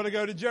 I've got to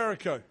go to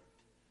Jericho.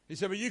 He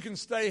said, but you can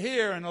stay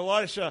here. And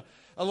Elisha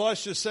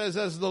says,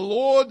 as the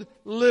Lord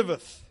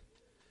liveth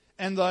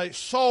and thy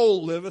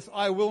soul liveth,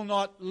 I will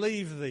not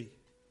leave thee.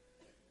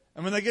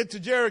 And when they get to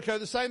Jericho,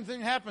 the same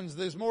thing happens.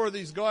 There's more of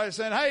these guys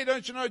saying, hey,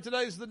 don't you know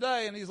today's the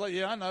day? And he's like,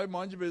 yeah, I know,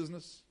 mind your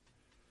business.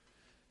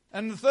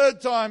 And the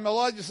third time,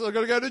 Elijah says, I've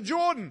got to go to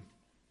Jordan.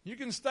 You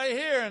can stay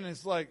here. And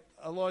it's like,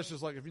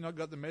 Elisha's like, have you not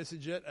got the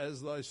message yet?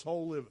 As thy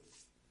soul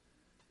liveth,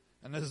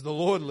 and as the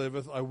Lord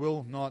liveth, I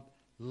will not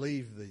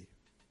leave thee.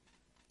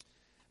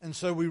 And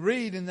so we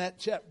read in that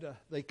chapter,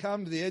 they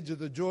come to the edge of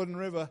the Jordan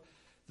River,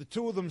 the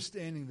two of them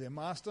standing there,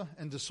 master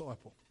and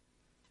disciple,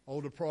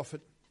 older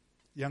prophet,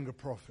 younger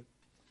prophet.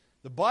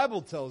 The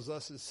Bible tells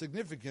us it's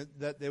significant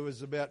that there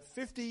was about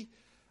 50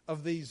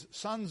 of these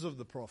sons of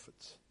the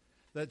prophets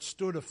that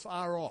stood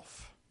afar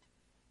off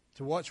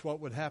to watch what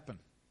would happen.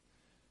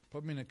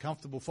 Put me in a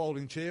comfortable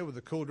folding chair with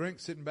a cool drink,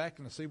 sitting back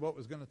and to see what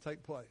was going to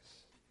take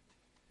place.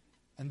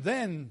 And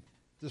then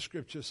the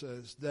scripture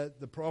says that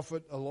the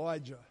prophet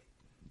Elijah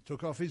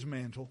took off his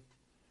mantle,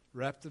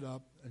 wrapped it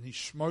up, and he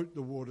smote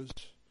the waters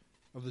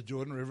of the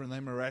Jordan River, and they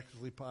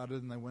miraculously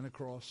parted and they went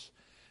across.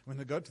 When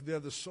they got to the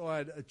other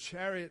side, a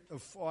chariot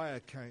of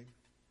fire came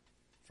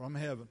from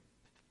heaven,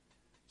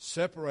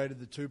 separated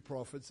the two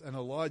prophets, and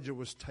Elijah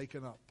was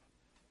taken up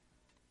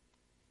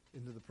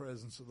into the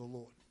presence of the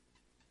Lord.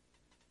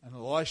 And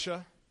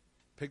Elisha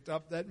picked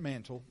up that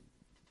mantle,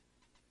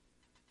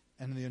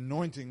 and the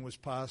anointing was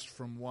passed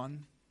from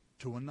one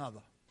to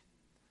another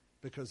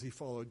because he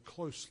followed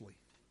closely.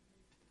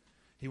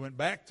 He went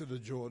back to the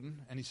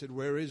Jordan and he said,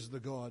 where is the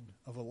God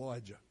of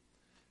Elijah?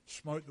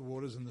 Smote the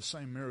waters, and the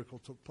same miracle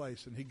took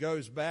place. And he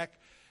goes back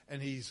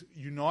and he's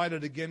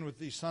united again with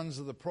these sons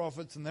of the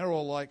prophets, and they're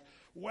all like,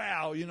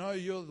 wow,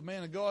 you're the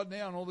man of God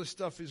now, and all this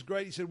stuff is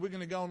great. He said, we're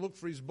going to go and look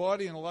for his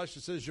body. And Elisha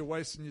says, you're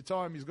wasting your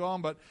time. He's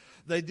gone. But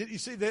they did. You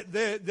see,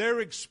 their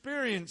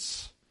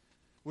experience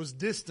was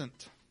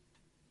distant.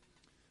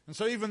 And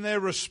so even their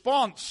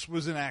response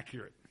was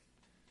inaccurate.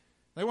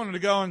 They wanted to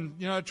go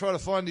and, try to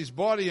find his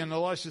body. And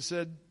Elisha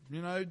said,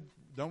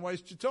 don't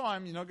waste your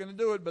time. You're not going to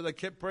do it. But they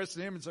kept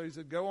pressing him. And so he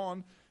said, go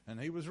on. And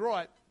he was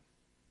right.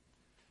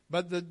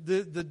 But the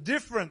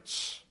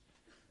difference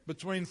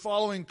between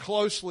following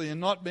closely and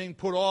not being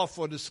put off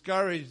or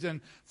discouraged and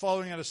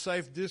following at a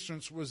safe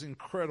distance was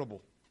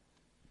incredible.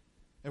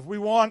 If we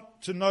want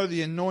to know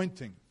the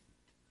anointing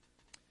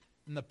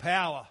and the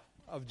power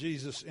of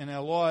Jesus in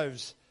our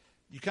lives,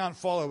 you can't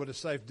follow at a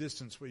safe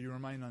distance where you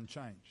remain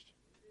unchanged.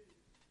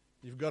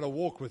 You've got to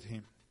walk with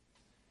him.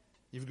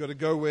 You've got to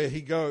go where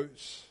he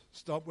goes,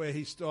 stop where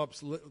he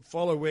stops,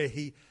 follow where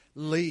he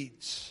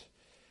leads.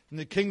 In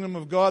the kingdom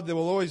of God, there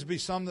will always be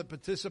some that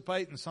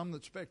participate and some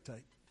that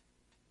spectate.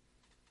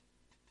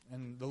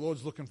 And the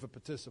Lord's looking for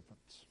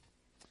participants.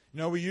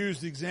 We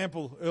used the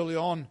example early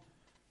on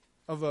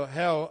of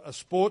how a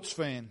sports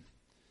fan,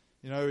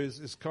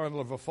 is kind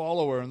of a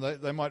follower, and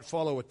they might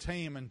follow a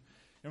team. And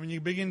when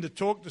you begin to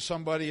talk to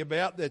somebody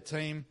about their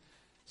team,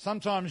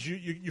 Sometimes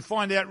you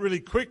find out really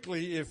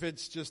quickly if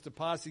it's just a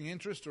passing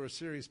interest or a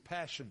serious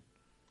passion.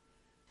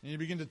 And you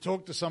begin to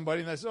talk to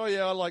somebody and they say, oh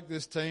yeah, I like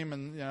this team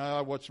and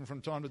I watch them from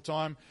time to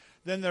time.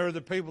 Then there are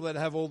the people that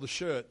have all the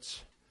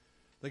shirts.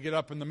 They get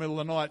up in the middle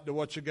of the night to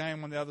watch a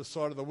game on the other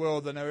side of the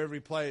world. They know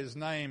every player's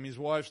name, his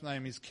wife's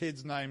name, his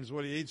kids' names,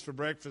 what he eats for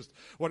breakfast,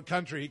 what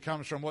country he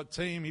comes from, what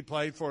team he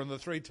played for, and the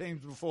 3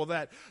 teams before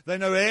that. They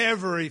know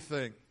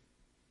everything.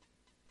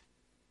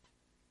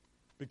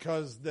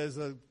 Because there's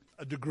a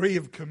degree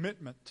of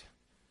commitment.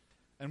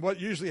 And what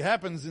usually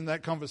happens in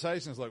that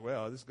conversation is like,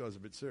 wow, this guy's a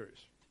bit serious.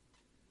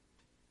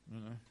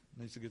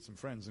 Needs to get some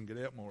friends and get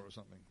out more or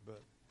something.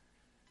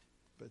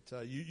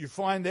 But you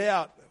find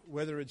out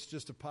whether it's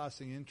just a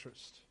passing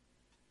interest.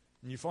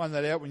 And you find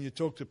that out when you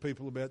talk to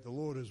people about the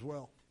Lord as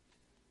well,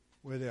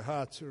 where their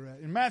hearts are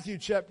at. In Matthew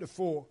chapter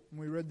 4, and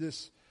we read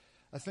this,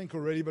 I think,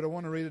 already, but I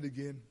want to read it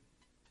again.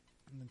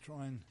 I'm going to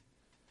try and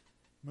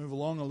move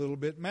along a little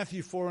bit.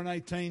 Matthew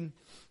 4:18,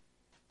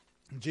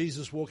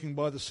 Jesus walking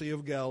by the Sea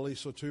of Galilee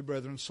saw 2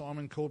 brethren,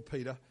 Simon called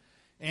Peter,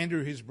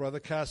 Andrew his brother,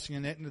 casting a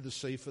net into the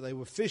sea, for they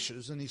were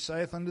fishers. And he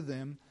saith unto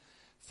them,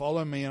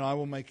 follow me, and I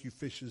will make you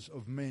fishers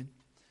of men.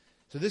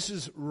 So this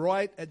is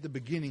right at the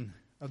beginning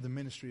of the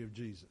ministry of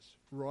Jesus.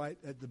 Right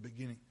at the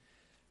beginning.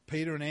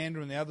 Peter and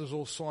Andrew and the others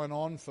all sign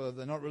on for,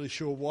 they're not really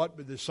sure what,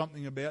 but there's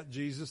something about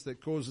Jesus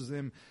that causes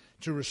them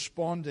to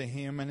respond to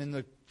him. And in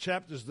the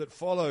chapters that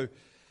follow,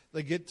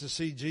 they get to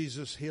see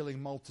Jesus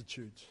healing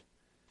multitudes.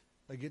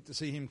 They get to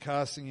see him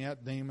casting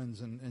out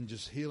demons and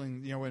just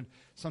healing.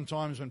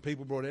 Sometimes when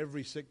people brought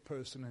every sick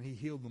person and he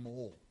healed them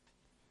all.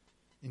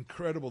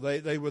 Incredible.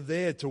 They were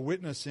there to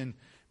witness in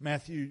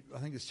Matthew, I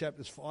think it's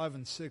chapters 5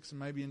 and 6 and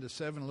maybe into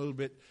 7 a little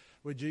bit,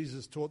 where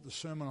Jesus taught the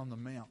Sermon on the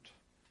Mount.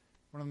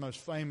 One of the most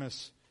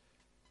famous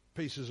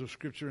pieces of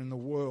scripture in the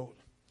world.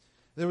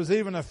 There was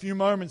even a few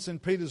moments in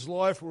Peter's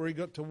life where he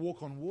got to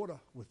walk on water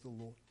with the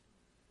Lord.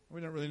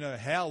 We don't really know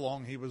how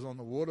long he was on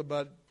the water,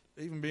 but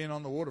even being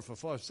on the water for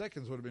 5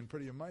 seconds would have been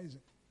pretty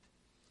amazing.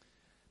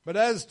 But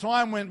as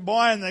time went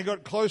by and they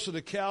got closer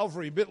to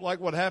Calvary, a bit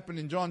like what happened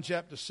in John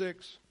chapter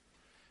 6,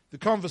 the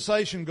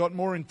conversation got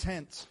more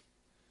intense.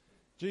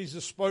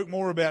 Jesus spoke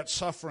more about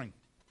suffering.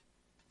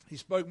 He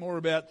spoke more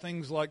about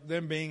things like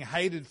them being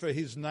hated for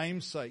his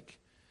name's sake.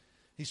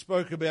 He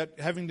spoke about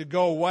having to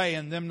go away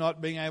and them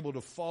not being able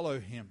to follow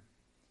him.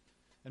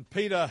 And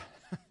Peter,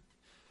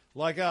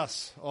 like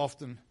us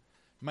often,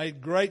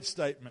 made great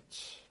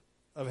statements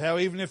of how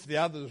even if the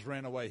others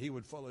ran away, he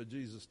would follow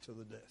Jesus to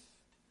the death.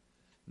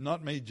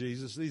 Not me,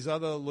 Jesus. These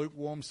other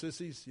lukewarm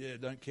sissies,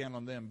 don't count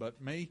on them.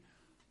 But me,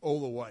 all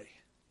the way.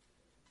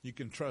 You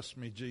can trust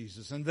me,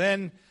 Jesus. And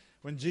then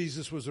when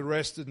Jesus was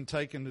arrested and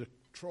taken to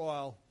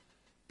trial,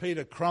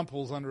 Peter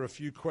crumples under a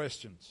few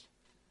questions,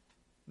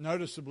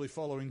 noticeably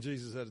following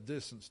Jesus at a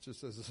distance,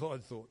 just as a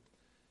side thought.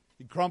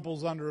 He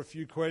crumples under a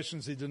few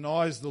questions, he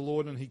denies the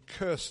Lord, and he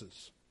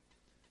curses.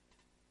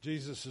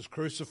 Jesus is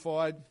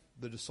crucified,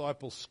 the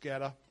disciples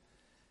scatter,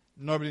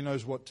 nobody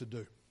knows what to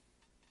do.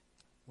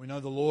 We know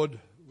the Lord,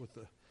 with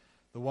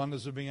the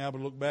wonders of being able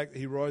to look back,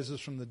 he rises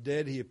from the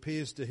dead, he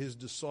appears to his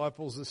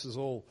disciples. This is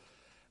all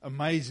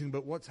amazing,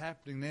 but what's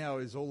happening now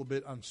is all a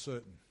bit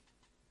uncertain.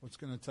 What's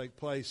going to take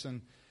place?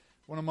 And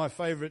one of my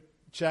favorite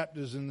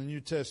chapters in the New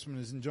Testament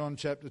is in John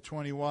chapter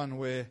 21,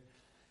 where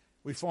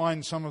we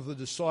find some of the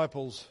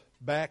disciples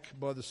back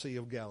by the Sea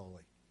of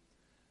Galilee,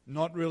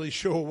 not really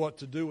sure what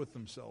to do with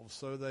themselves.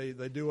 So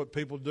they do what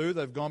people do.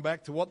 They've gone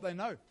back to what they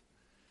know.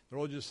 They're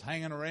all just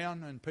hanging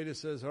around, and Peter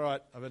says, all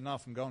right, I've had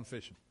enough, I'm going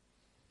fishing.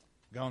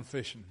 Going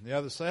fishing. The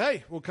others say,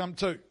 hey, we'll come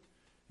too.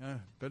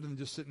 Better than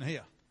just sitting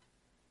here.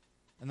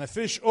 And they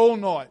fish all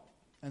night,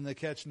 and they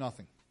catch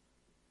nothing.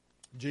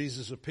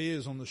 Jesus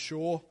appears on the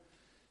shore,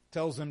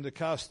 tells them to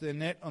cast their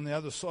net on the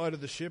other side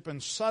of the ship,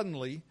 and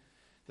suddenly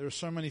there are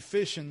so many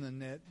fish in the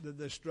net that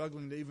they're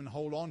struggling to even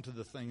hold on to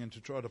the thing and to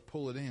try to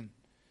pull it in.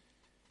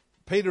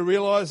 Peter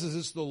realizes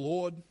it's the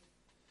Lord.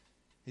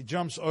 He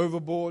jumps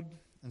overboard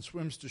and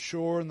swims to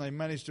shore, and they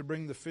manage to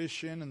bring the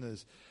fish in, and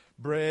there's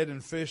bread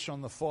and fish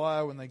on the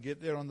fire when they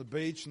get there on the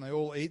beach, and they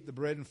all eat the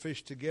bread and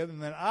fish together.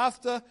 And then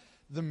after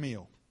the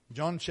meal,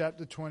 John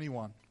chapter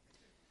 21,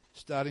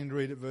 starting to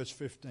read at verse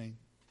 15.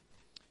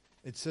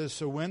 It says,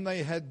 so when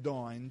they had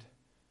dined,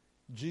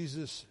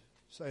 Jesus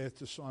saith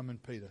to Simon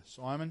Peter,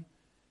 Simon,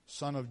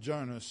 son of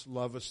Jonas,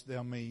 lovest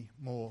thou me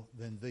more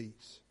than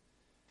these?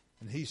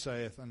 And he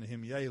saith unto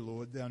him, yea,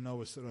 Lord, thou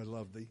knowest that I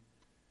love thee.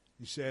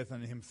 He saith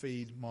unto him,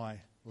 feed my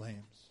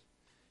lambs.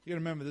 You got to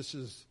remember, this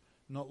is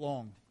not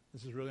long.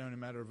 This is really only a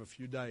matter of a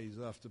few days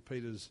after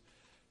Peter's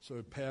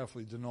so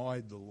powerfully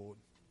denied the Lord.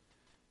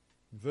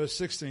 Verse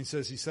 16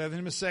 says, he saith unto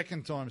him a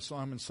second time,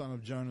 Simon, son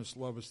of Jonas,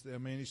 lovest thou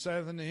me? And he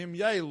saith unto him,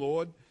 yea,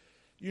 Lord,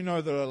 you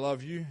know that I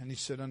love you. And he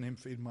said unto him,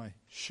 feed my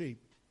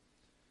sheep.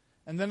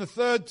 And then a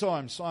third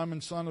time, Simon,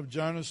 son of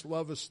Jonas,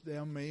 lovest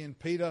thou me? And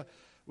Peter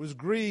was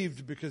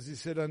grieved because he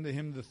said unto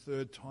him the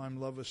third time,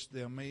 lovest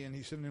thou me? And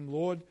he said unto him,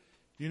 Lord,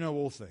 you know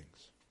all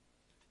things.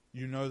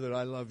 You know that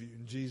I love you.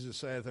 And Jesus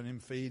saith unto him,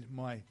 feed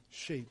my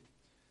sheep.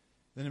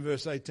 Then in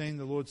verse 18,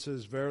 the Lord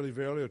says, "Verily,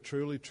 verily, or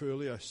truly,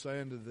 truly, I say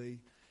unto thee,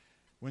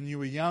 when you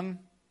were young,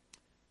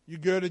 you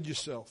girded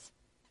yourself.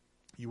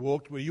 You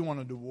walked where you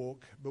wanted to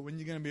walk. But when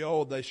you're going to be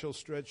old, they shall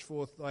stretch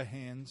forth thy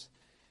hands,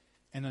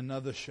 and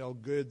another shall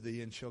gird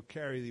thee, and shall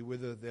carry thee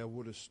whither thou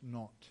wouldest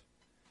not.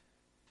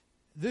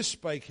 This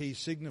spake he,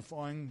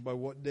 signifying by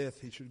what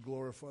death he should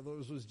glorify." That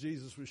was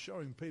Jesus was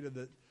showing Peter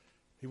that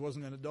he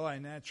wasn't going to die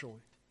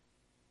naturally,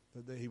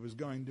 that he was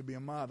going to be a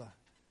martyr.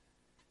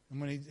 And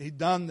when he'd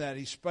done that,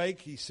 he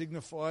spake, he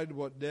signified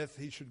what death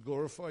he should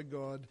glorify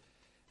God.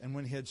 And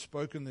when he had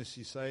spoken this,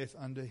 he saith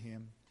unto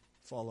him,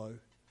 "Follow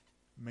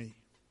me."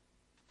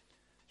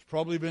 It's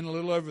probably been a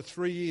little over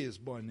 3 years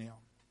by now,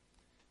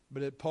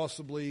 but at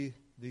possibly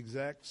the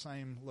exact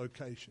same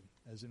location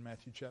as in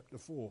Matthew chapter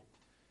 4.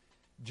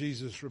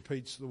 Jesus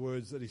repeats the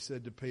words that he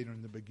said to Peter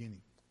in the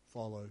beginning,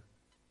 "Follow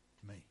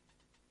me."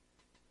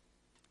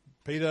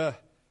 Peter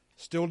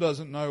still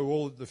doesn't know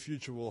all that the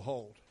future will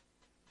hold.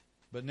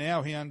 But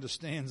now he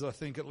understands, I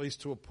think, at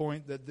least to a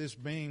point, that this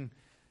being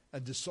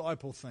a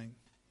disciple thing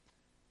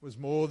was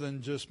more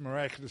than just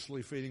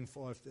miraculously feeding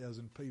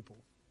 5,000 people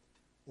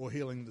or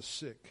healing the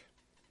sick.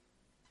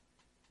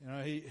 You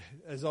know, he,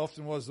 as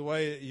often was the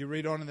way you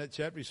read on in that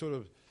chapter, he sort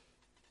of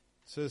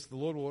says to the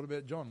Lord, "Well, what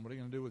about John? What are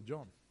you going to do with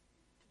John?"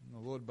 And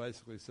the Lord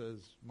basically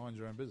says, "Mind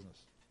your own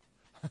business.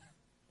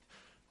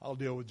 I'll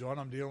deal with John.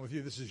 I'm dealing with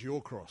you. This is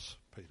your cross,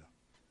 Peter.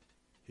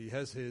 He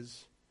has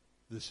his.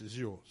 This is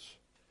yours."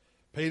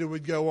 Peter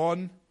would go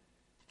on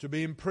to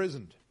be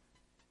imprisoned,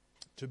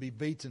 to be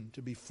beaten,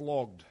 to be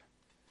flogged.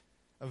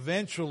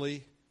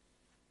 Eventually,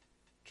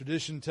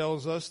 tradition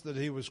tells us that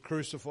he was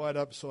crucified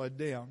upside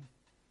down,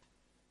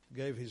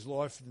 gave his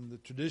life. In the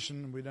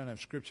tradition, we don't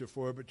have scripture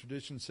for it, but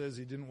tradition says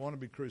he didn't want to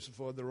be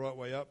crucified the right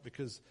way up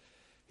because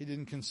he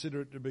didn't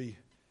consider it to be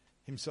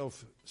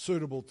himself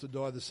suitable to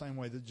die the same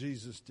way that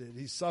Jesus did.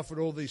 He suffered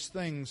all these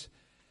things,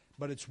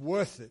 but it's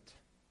worth it.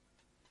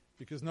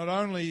 Because not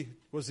only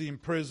was he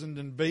imprisoned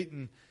and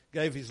beaten,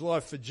 gave his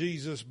life for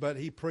Jesus, but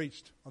he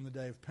preached on the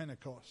day of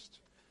Pentecost,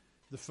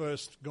 the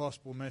first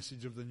gospel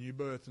message of the new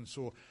birth, and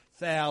saw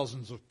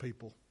thousands of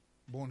people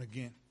born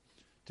again.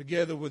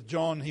 Together with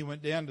John, he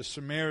went down to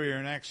Samaria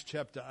in Acts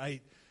chapter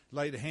 8,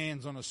 laid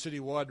hands on a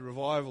citywide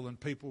revival, and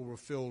people were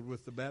filled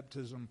with the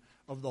baptism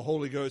of the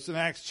Holy Ghost. In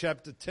Acts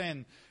chapter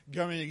 10,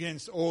 going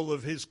against all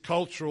of his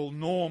cultural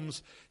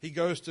norms, he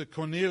goes to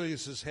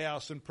Cornelius'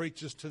 house and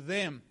preaches to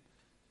them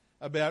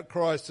about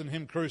Christ and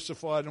him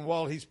crucified. And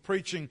while he's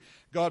preaching,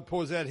 God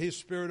pours out his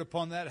Spirit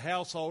upon that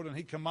household, and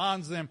he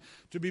commands them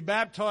to be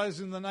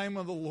baptized in the name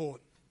of the Lord.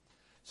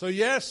 So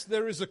yes,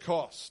 there is a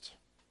cost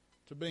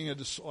to being a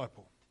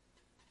disciple,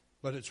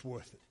 but it's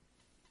worth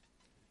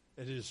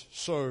it. It is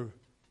so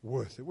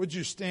worth it. Would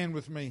you stand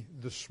with me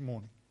this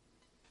morning?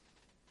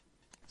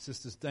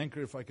 Sister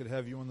Stanker, if I could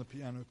have you on the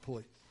piano,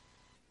 please.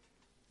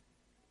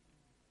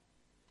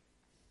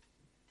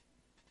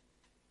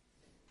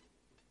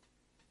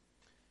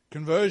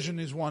 Conversion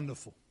is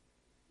wonderful.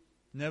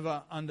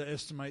 Never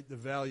underestimate the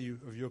value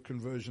of your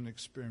conversion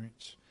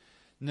experience.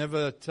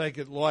 Never take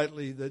it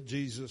lightly that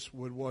Jesus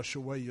would wash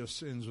away your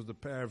sins with the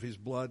power of his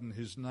blood and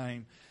his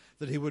name,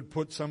 that he would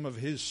put some of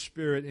his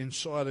Spirit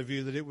inside of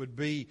you, that it would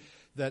be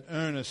that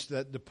earnest,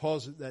 that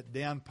deposit, that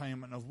down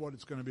payment of what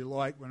it's going to be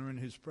like when we're in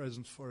his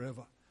presence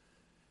forever.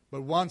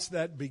 But once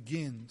that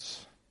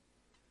begins,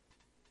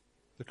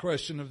 the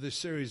question of this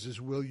series is,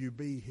 will you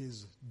be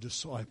his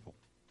disciple?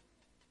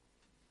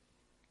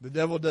 The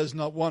devil does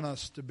not want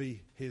us to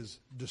be his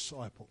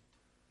disciple,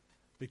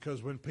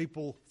 because when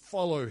people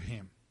follow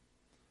him,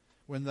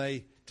 when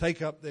they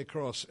take up their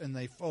cross and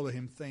they follow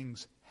him,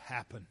 things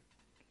happen.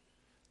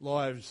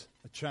 Lives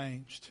are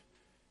changed.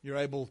 You're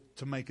able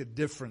to make a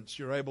difference.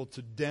 You're able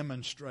to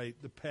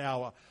demonstrate the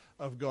power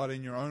of God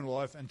in your own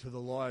life and to the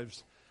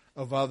lives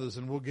of others.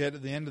 And we'll get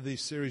at the end of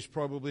this series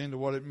probably into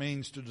what it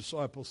means to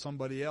disciple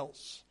somebody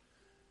else.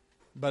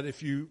 But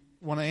if you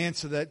want to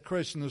answer that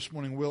question this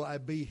morning, will I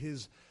be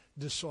his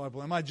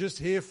disciple? Am I just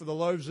here for the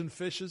loaves and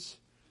fishes?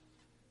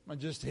 Am I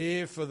just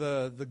here for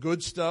the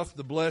good stuff,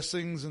 the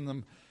blessings, and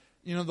the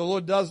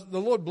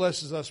Lord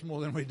blesses us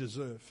more than we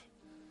deserve.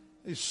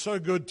 He's so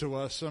good to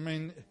us. I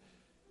mean,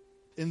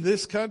 in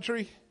this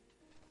country,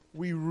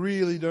 we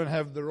really don't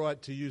have the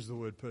right to use the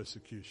word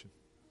persecution.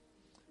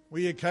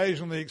 We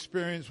occasionally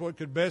experience what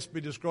could best be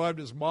described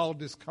as mild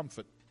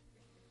discomfort,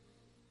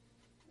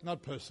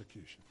 not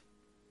persecution.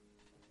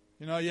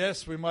 You know,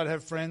 yes, we might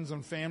have friends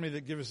and family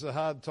that give us a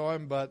hard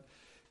time, but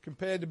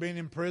compared to being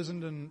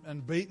imprisoned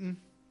and beaten,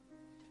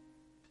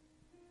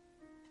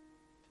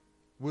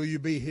 will you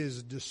be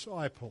his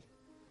disciple?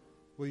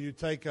 Will you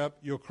take up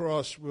your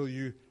cross? Will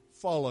you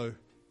follow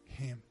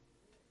him?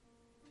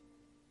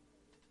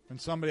 When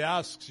somebody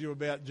asks you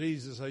about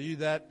Jesus, are you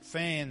that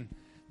fan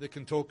that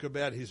can talk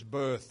about his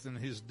birth and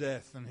his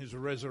death and his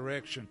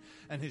resurrection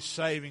and his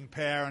saving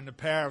power and the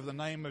power of the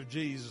name of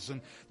Jesus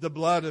and the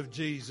blood of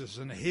Jesus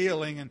and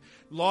healing and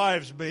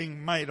lives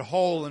being made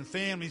whole and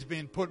families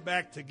being put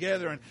back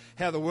together and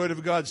how the Word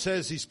of God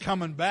says he's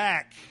coming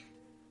back?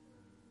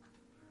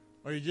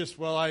 Or you just,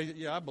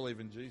 I believe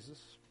in Jesus.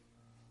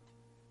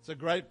 It's a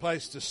great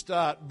place to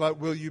start, but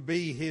will you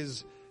be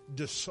his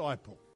disciple?